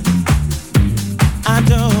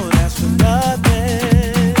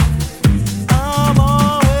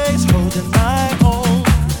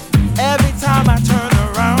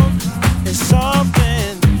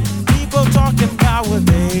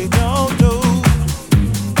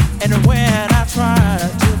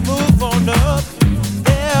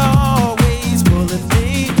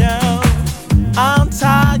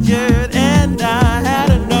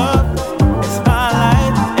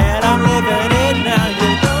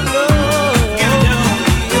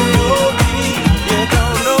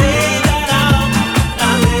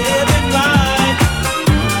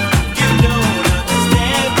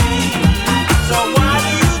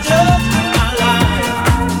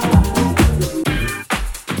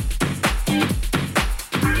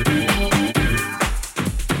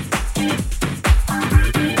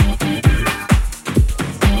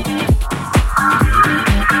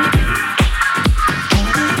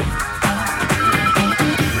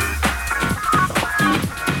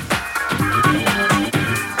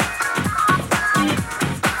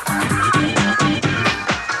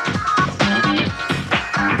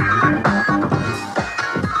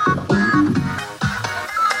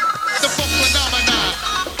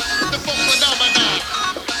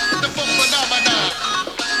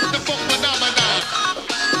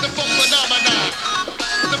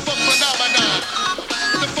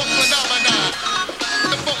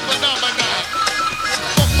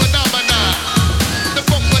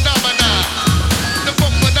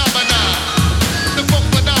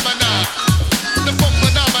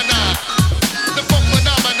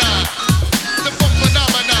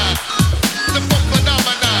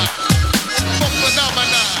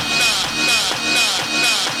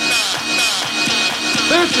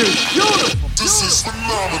is beautiful. This is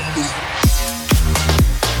phenomenal.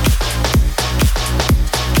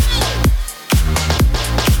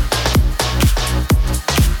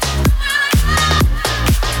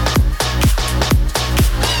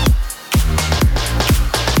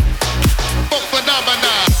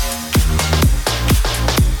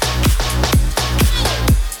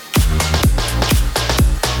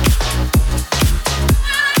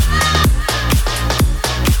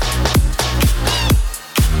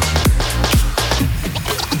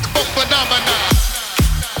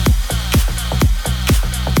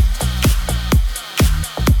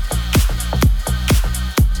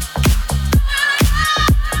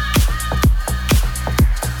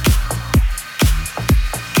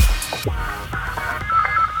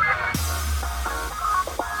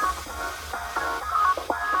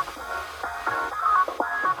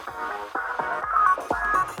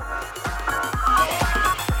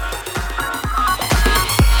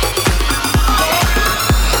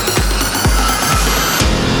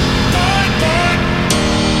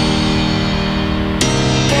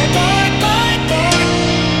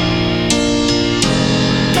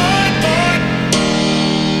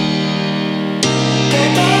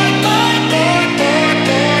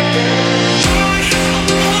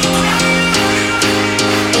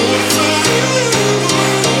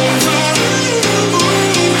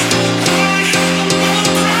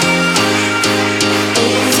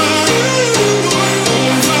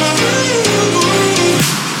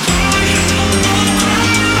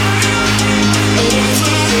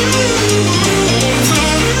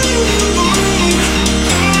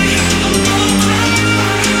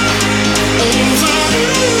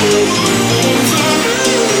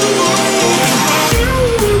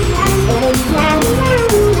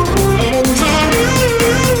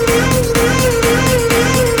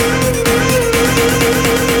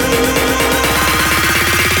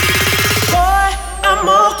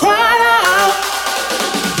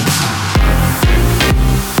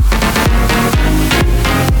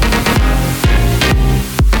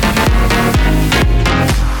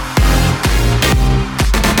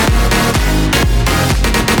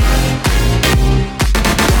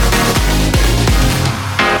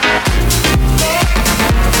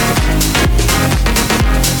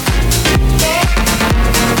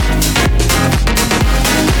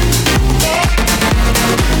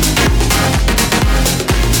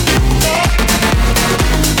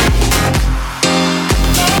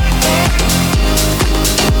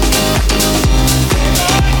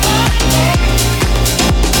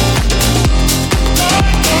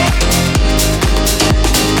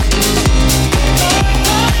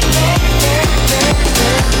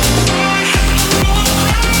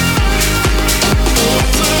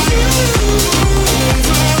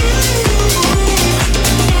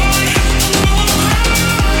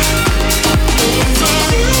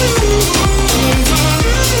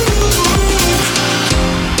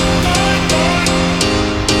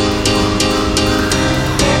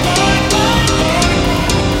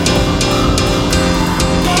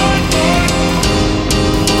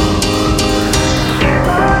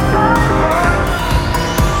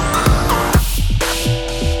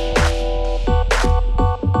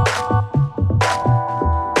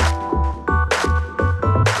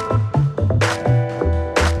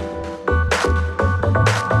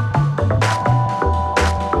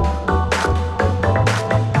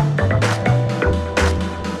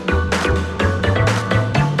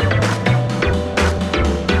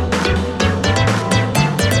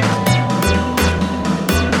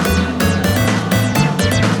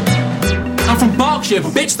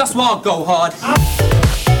 Bitch, that's why I go hard.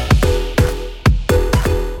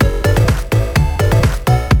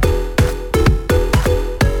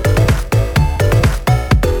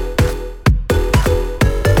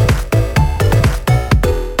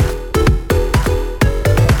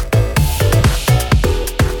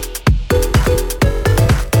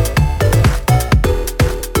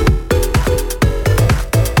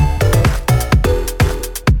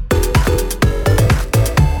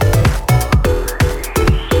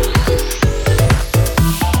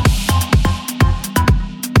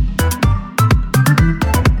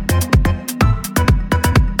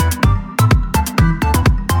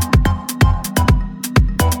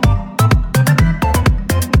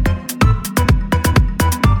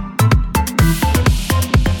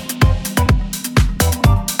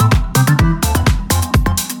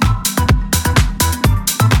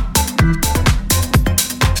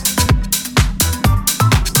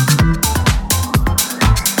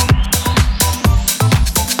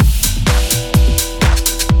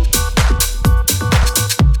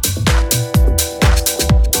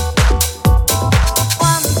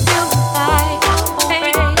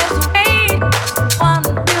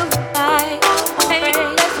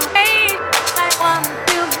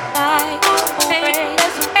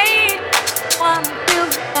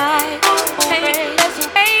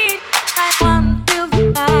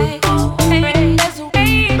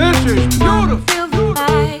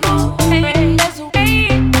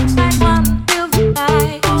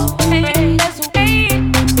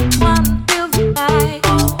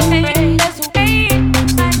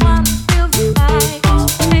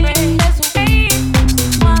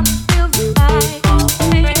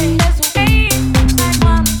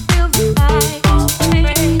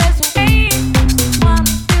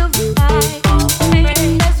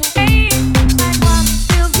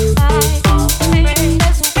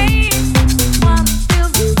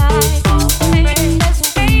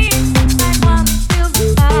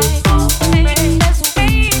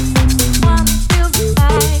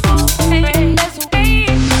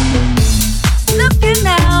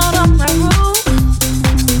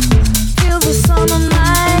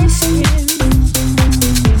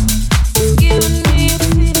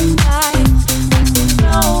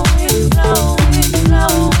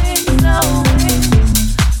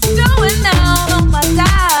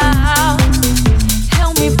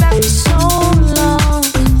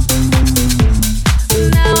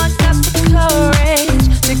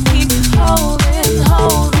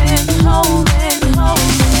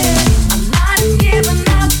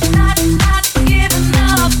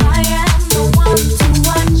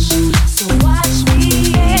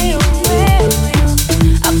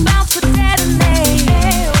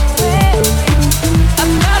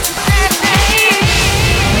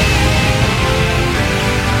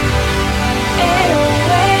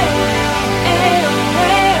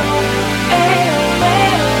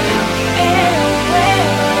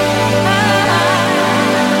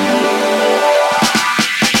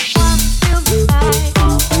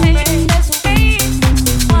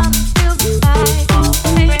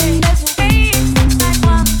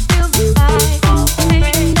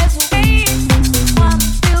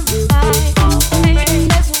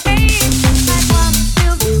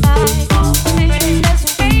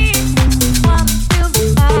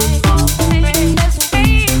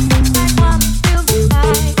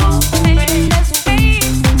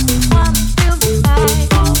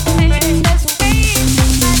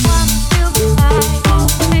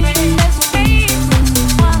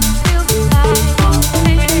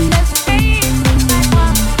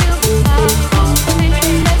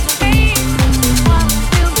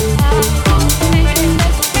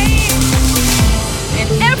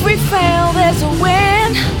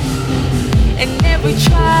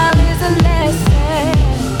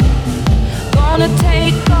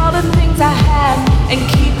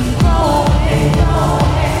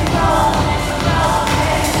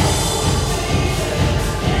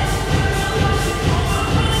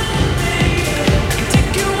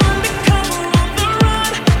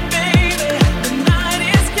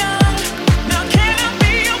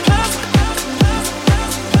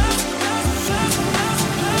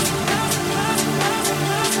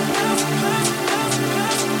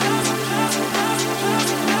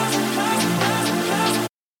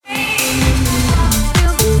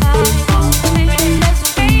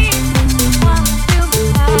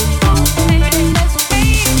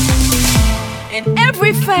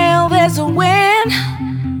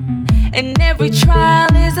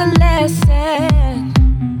 a lesson.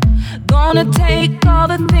 Gonna take all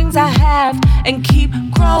the things I have and keep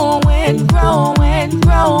growing, growing,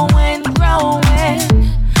 growing, growing.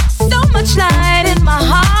 So much light in my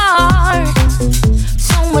heart,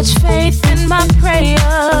 so much faith in my prayer.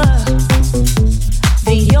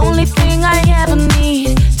 The only thing I ever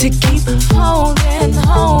need to keep holding,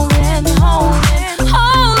 holding, holding,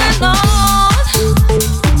 holding on.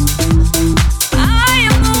 I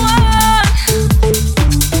am the one.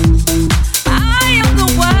 I am the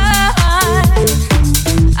one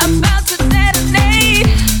about to detonate.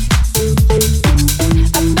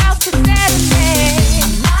 About to detonate.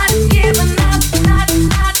 I'm not giving up,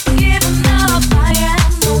 not giving up. I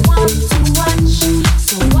am the one to watch.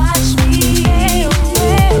 So watch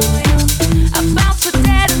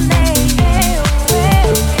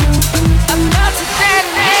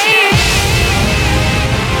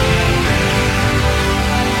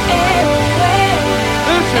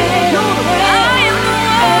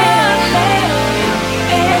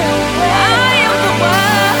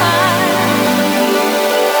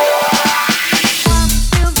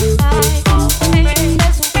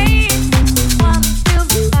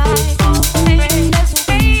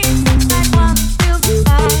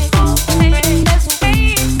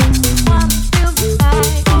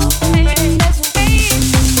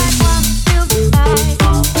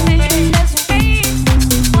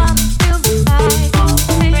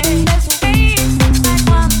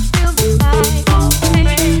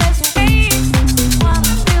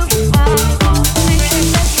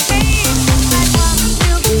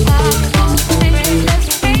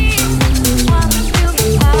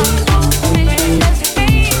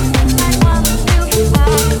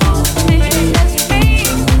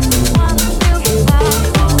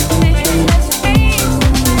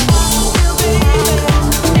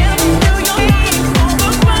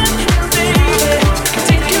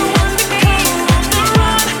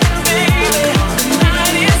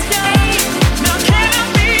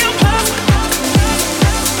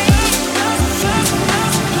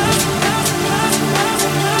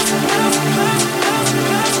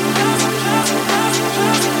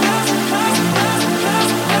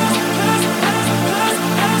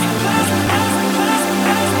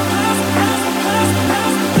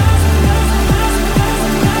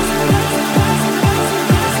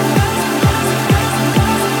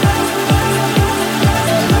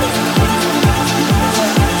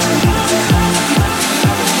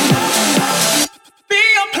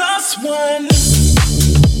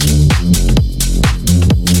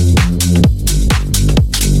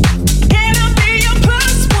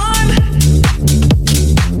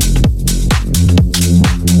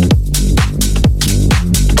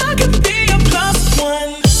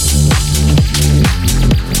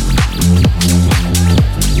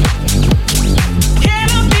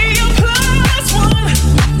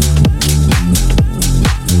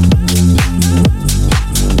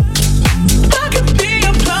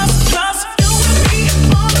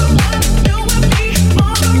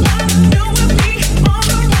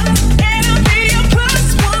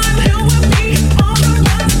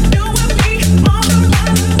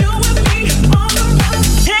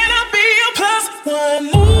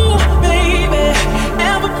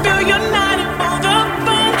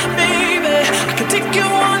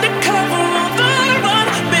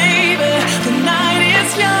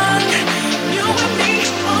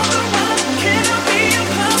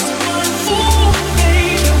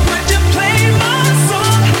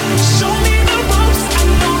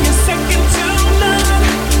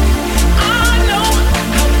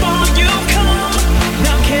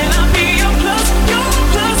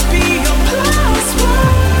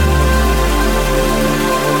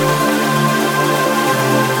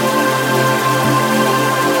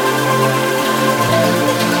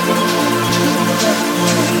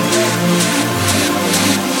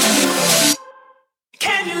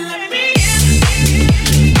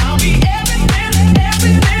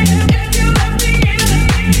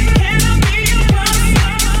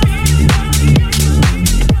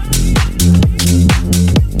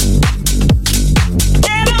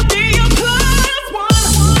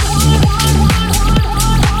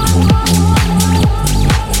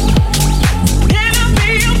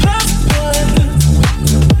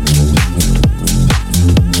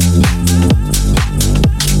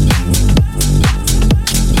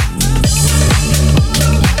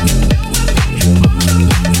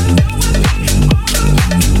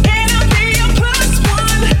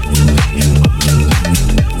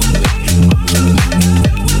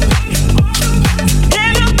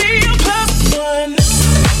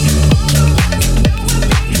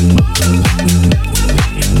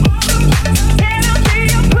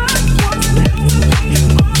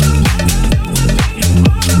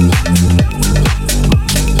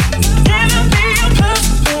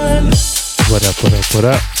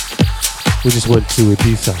What up? We just went to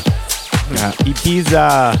Ibiza.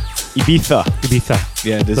 Ibiza.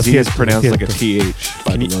 Yeah, the Lo Z is siento, pronounced lo like a siento. TH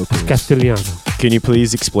by the locals. Castellano. Can you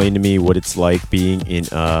please explain to me what it's like being in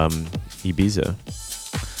Ibiza?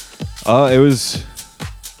 It was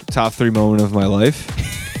top 3 moment of my life.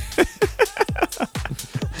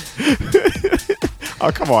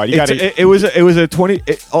 Oh, come on. It was a 20.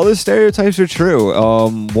 All the stereotypes are true.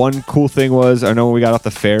 One cool thing was, I know when we got off the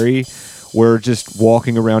ferry, we're just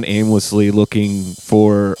walking around aimlessly looking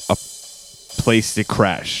for a place to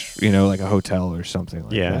crash, like a hotel or something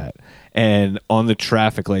like that. And on the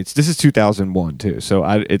traffic lights, this is 2001 too,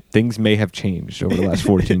 so things may have changed over the last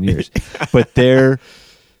 14 years. But there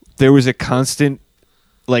was a constant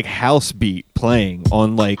house beat playing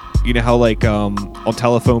on how on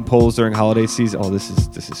telephone poles during holiday season. Oh, this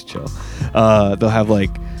is chill. They'll have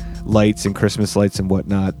lights and Christmas lights and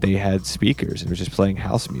whatnot. They had speakers and were just playing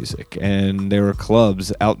house music, and there were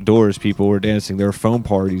clubs outdoors. People were dancing. There were phone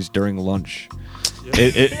parties during lunch.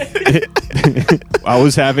 I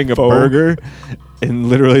was having a burger, and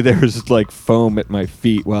literally there was foam at my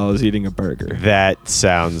feet while I was eating a burger. That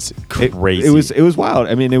sounds crazy. It was wild.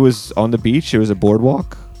 I mean, it was on the beach. It was a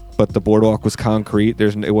boardwalk, but the boardwalk was concrete.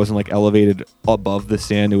 It wasn't elevated above the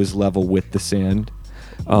sand. It was level with the sand.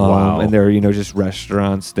 Wow. And there were just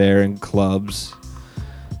restaurants there and clubs,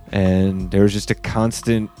 and there was just a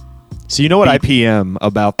constant. So you know what BPM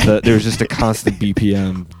about there was just a constant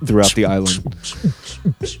BPM throughout the island.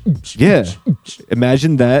 Yeah,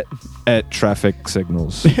 imagine that at traffic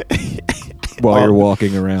signals while you're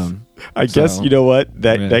walking around. I guess you know what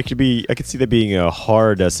that could be. I could see that being a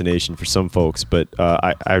horror destination for some folks, but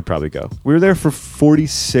I'd probably go. We were there for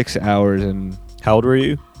 46 hours, and how old were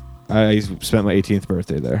you? I spent my 18th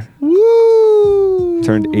birthday there. Woo!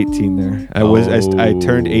 Turned 18 there. I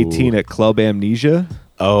turned 18 at Club Amnesia.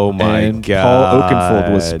 Oh my god! Paul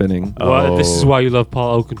Oakenfold was spinning. Well, this is why you love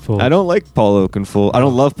Paul Oakenfold. I don't like Paul Oakenfold. I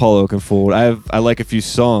don't love Paul Oakenfold. I like a few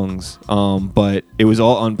songs, but it was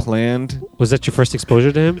all unplanned. Was that your first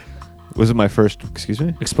exposure to him? Was it my first? Excuse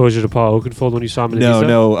me. Exposure to Paul Oakenfold when you saw him in Ibiza?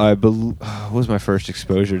 No. What was my first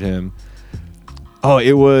exposure to him? Oh,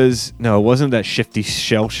 it wasn't that Shifty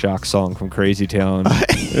Shell Shock song from Crazy Town.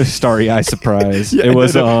 Starry Eye Surprise. Yeah, it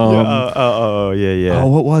was yeah. Oh,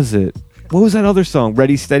 what was it? What was that other song?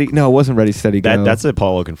 Ready Steady? No, it wasn't Ready Steady Go. That's a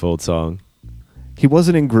Paul Oakenfold song. He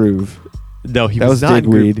wasn't in Groove. No, that was not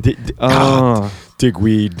Digweed.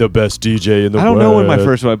 Digweed, the best DJ in the world. I don't know when my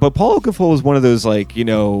first one, but Paul Oakenfold was one of those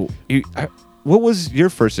what was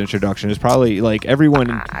your first introduction? It's probably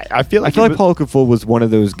everyone. I feel like Paul Oakenfold was one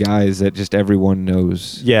of those guys that just everyone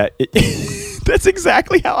knows. Yeah, that's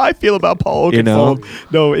exactly how I feel about Paul Oakenfold.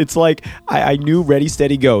 No, it's I knew Ready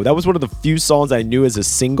Steady Go. That was one of the few songs I knew as a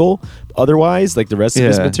single. Otherwise, the rest of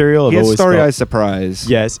his material, he had Starry Eye Surprise.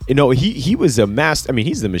 Yes, he was a master. I mean,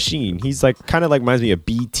 he's the machine. He's kind of reminds me of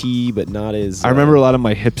BT, but not as. I remember a lot of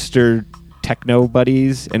my hipster techno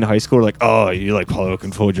buddies in high school were like, "Oh, you like Paul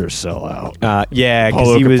Oakenfold? You're a sellout." Yeah,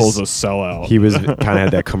 Paul because Oakenfold's a sellout. He was kind of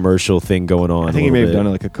had that commercial thing going on. I think he may have done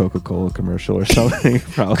a Coca-Cola commercial or something.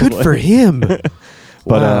 Probably. Good for him. But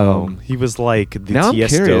wow. He was like the now Tiesto I'm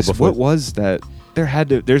curious, before. what was that?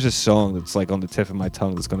 There's a song that's on the tip of my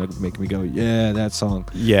tongue that's gonna make me go, yeah, that song.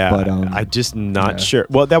 Yeah, but I'm just not sure.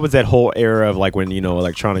 Well, that was that whole era of when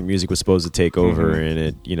electronic music was supposed to take over, and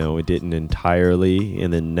it didn't entirely,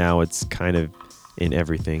 and then now it's kind of in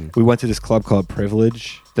everything. We went to this club called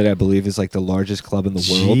Privilege that I believe is the largest club in the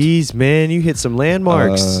world. Jeez, man, you hit some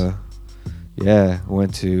landmarks. Yeah,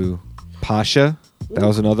 went to Pasha. That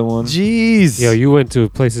was another one. Jeez. Yo, you went to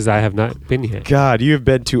places I have not been yet. God, you have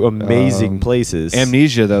been to amazing places.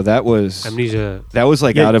 Amnesia, though, that was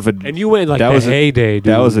out of a. And you went that was heyday, dude.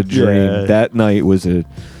 That was a dream. Yeah. That night was a.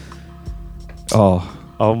 Oh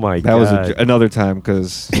my that god! Was another time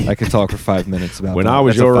because I could talk for 5 minutes about. When that. I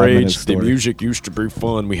was That's your age, the story. music used to be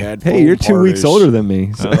fun. We had. Hey, you're 2 weeks older than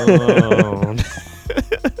me. So. Oh.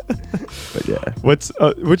 But yeah,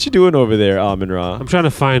 what you doing over there, Amon Ra? I'm trying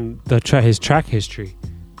to find his track history.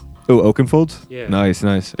 Oh, Oakenfold? Yeah. Nice. You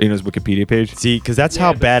know his Wikipedia page? See, because that's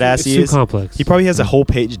how badass he is. It's too complex. He probably has a whole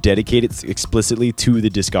page dedicated explicitly to the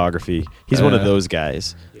discography. He's one of those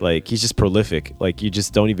guys. He's just prolific. You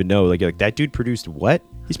just don't even know. You're that dude produced what?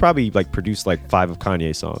 He's probably produced 5 of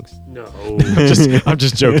Kanye's songs. No. I'm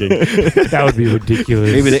just joking. That would be ridiculous.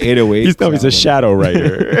 Maybe the 808. He's a shadow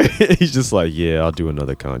writer. He's just yeah, I'll do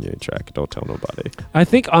another Kanye track. Don't tell nobody. I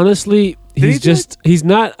think honestly, he's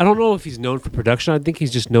not. I don't know if he's known for production. I think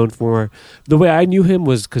he's just known for the way I knew him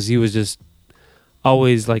was because he was just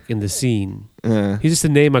always in the scene. He's just a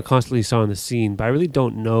name I constantly saw in the scene, but I really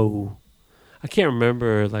don't know. I can't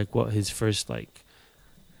remember what his first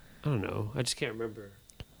I don't know. I just can't remember.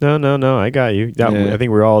 No. I got you. Yeah. I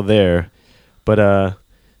think we're all there. But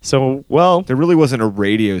there really wasn't a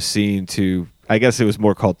radio scene to. I guess it was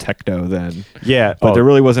more called techno then. Yeah, but there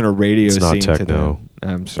really wasn't a radio it's not scene to techno. them.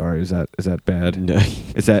 I'm sorry. Is that bad? No.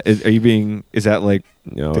 Is that like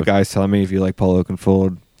the guys telling me if you like Paul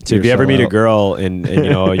Oakenfold? So if you ever meet a girl and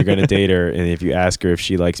you're gonna date her, and if you ask her if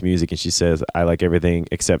she likes music and she says I like everything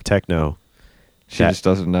except techno, she just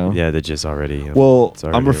doesn't know. Yeah, they're just already. Well, it's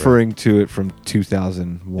already I'm referring to it from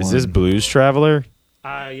 2001. Is this Blues Traveler?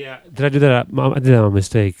 Yeah. Did I do that? I did that by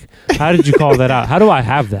mistake. How did you call that out? How do I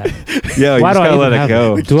have that? Yeah, you Why just do I gotta even let it have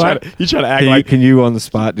go. it? Do I? You try to act like? Can you on the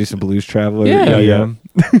spot do some Blues Traveler? Yeah.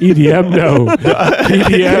 EDM, no.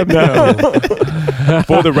 EDM, no.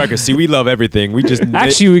 For the record, see, we love everything. We just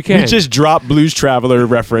Actually, we can. We just dropped Blues Traveler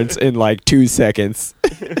reference in like 2 seconds.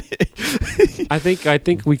 I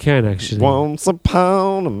think we can actually. Once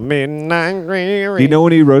upon a midnight Do you know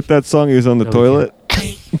when he wrote that song? He was on the toilet.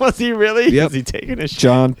 Was he really? Yep. Was he taking a shit?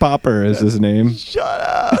 John Popper is his name. Shut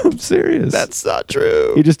up. I'm serious. That's not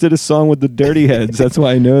true. He just did a song with the Dirty Heads. That's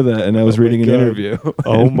why I know that. And I was reading an interview.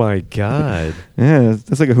 Oh my God. Yeah,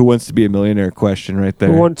 that's like a Who Wants to Be a Millionaire question right there.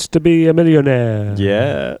 Who wants to be a millionaire?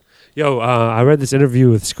 Yeah. Yo, I read this interview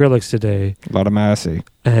with Skrillex today. A lot of Massey.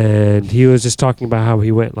 And he was just talking about how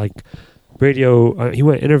he went like radio. He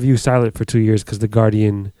went interview silent for 2 years because the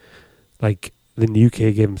Guardian, like, in the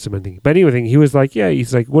UK gave him some money. But anyway, he was like,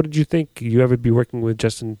 he's like, what did you think? You ever be working with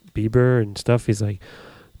Justin Bieber and stuff? He's like,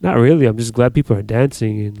 not really. I'm just glad people are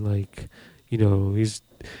dancing and like, he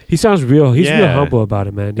sounds real. He's real humble about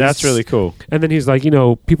it, man. That's really cool. And then he's like,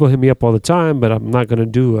 people hit me up all the time, but I'm not gonna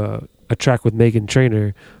do a track with Meghan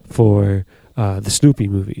Trainor for the Snoopy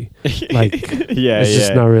movie. Like, it's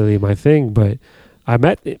just not really my thing. But I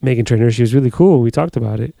met Meghan Trainor. She was really cool. We talked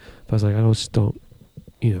about it. But I was like, I just don't.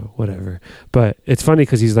 Whatever. But it's funny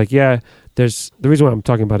because he's like, there's the reason why I'm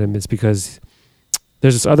talking about him is because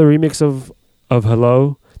there's this other remix of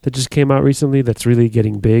Hello that just came out recently that's really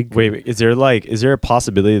getting big. Wait, is there a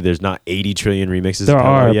possibility that there's not 80 trillion remixes? There of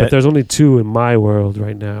Hello are, yet? but there's only 2 in my world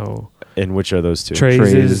right now. And which are those 2?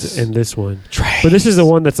 Traces and this one. But this is the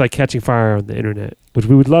one that's like catching fire on the internet, which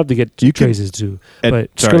we would love to get Traces to.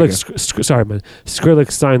 But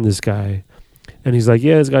Skrillex signed this guy. And he's like,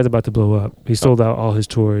 this guy's about to blow up. He sold out all his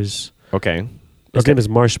tours. Okay. His name is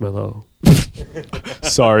Marshmello.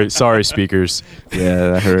 Sorry, speakers. Yeah,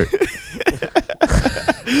 that hurt.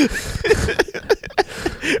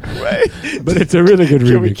 But it's a really good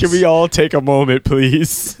remix. Can we all take a moment,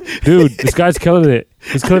 please? Dude, this guy's killing it.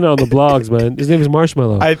 He's killing it on the blogs, man. His name is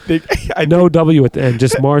Marshmello. I think no W at the end,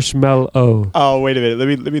 just Marshmello. Oh, wait a minute.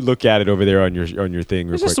 Let me look at it over there on your thing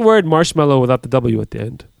real It's quick. just the word marshmallow without the W at the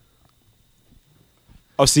end.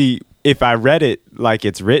 Oh, see, if I read it like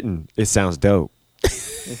it's written, it sounds dope.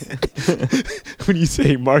 When you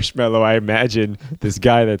say marshmallow, I imagine this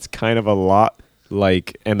guy that's kind of a lot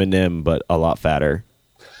like Eminem, but a lot fatter.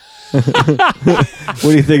 What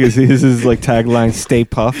do you think? Is his like tagline "Stay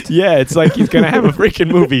puffed"? Yeah, it's like he's gonna have a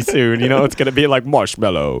freaking movie soon. It's gonna be like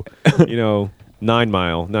Marshmallow. 9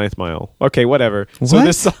 Mile, 9th Mile. Okay, whatever. So What?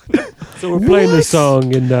 this song. So we're playing this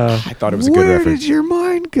song, and I thought it was a good Where reference. did your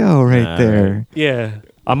mind go right there? yeah,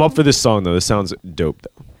 I'm up for this song though. This sounds dope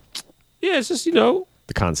though. it's just The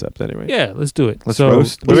concept anyway. yeah. Let's do it. Let's so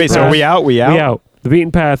roast. Wait, so are we out? We out? We out. The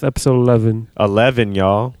Beaten Path, episode 11. 11,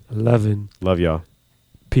 y'all. 11. Love y'all.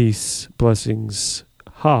 Peace, blessings.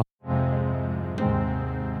 Ha.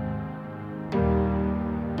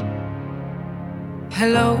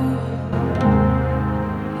 Hello,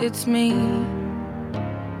 it's me.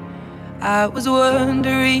 I was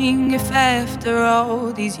wondering if after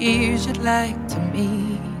all these years you'd like to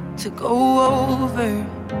me to go over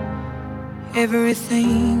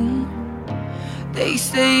everything. They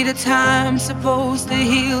say the time's supposed to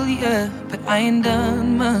heal ya, but I ain't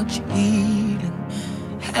done much healing.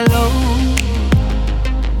 Hello,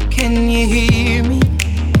 can you hear me?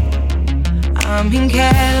 I'm in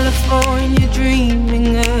California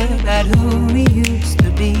dreaming about who we used to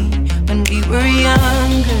be when we were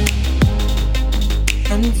younger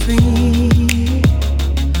and free.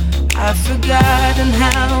 I've forgotten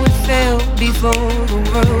how it felt before the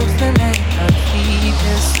world fell at our feet.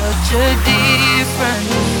 There's such a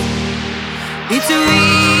difference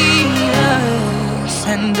between us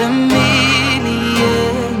and a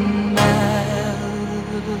million miles.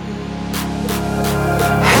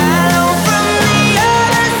 Hello from the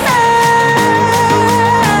other side.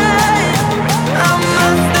 I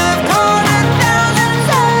must have called 1,000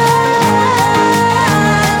 times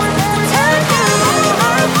to tell you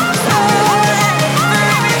I'm sorry for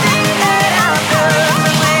everything that I've done.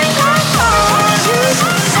 The way I called you.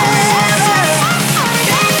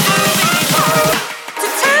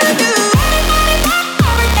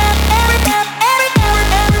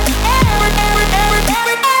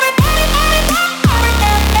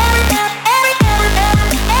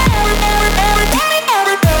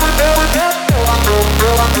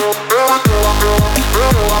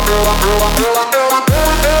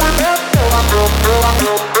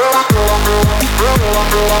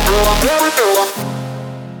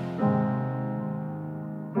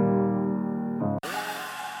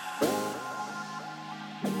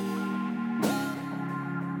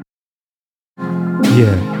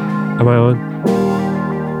 Yeah. Am I on?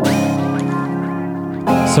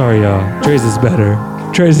 Sorry, y'all. Dre's is better.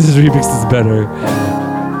 Dre's remix is better.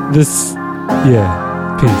 This,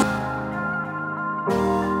 yeah. Peace.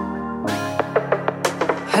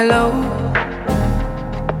 Hello,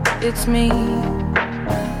 it's me.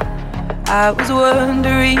 I was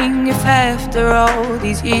wondering if after all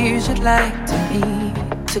these years you'd like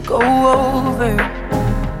to go over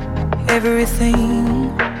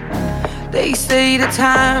everything. They say the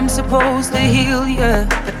time's supposed to heal ya,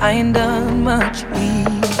 but I ain't done much, me.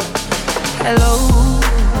 Hello,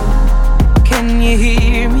 can you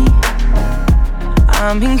hear me?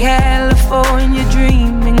 I'm in California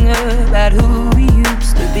dreaming about who we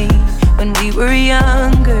used to be when we were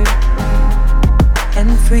younger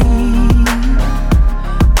and free.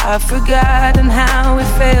 I've forgotten how it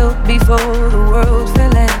felt before the world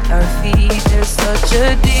fell at our feet. There's such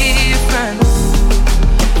a difference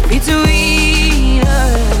between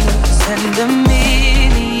us and a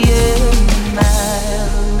million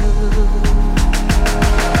miles.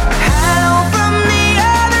 Hello from the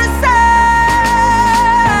other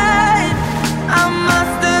side. I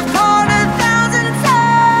must have called 1,000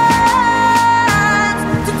 times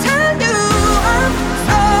to tell you I'm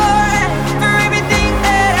sorry for everything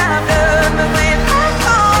that I've done. But when I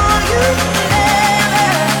call, you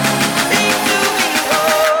never seem to be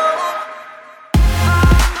home.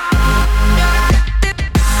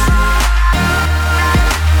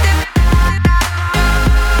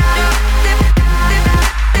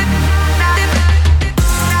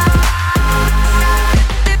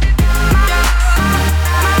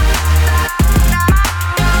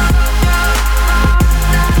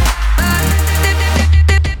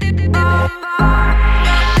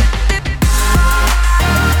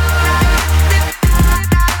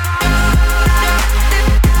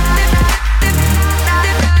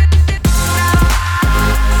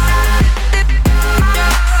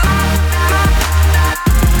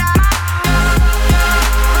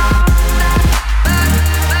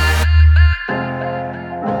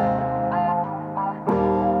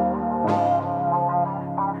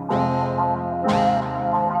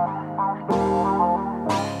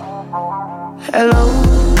 Hello,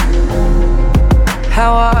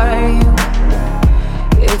 how are you?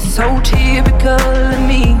 It's so typical of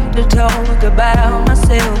me to talk about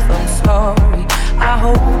myself. I'm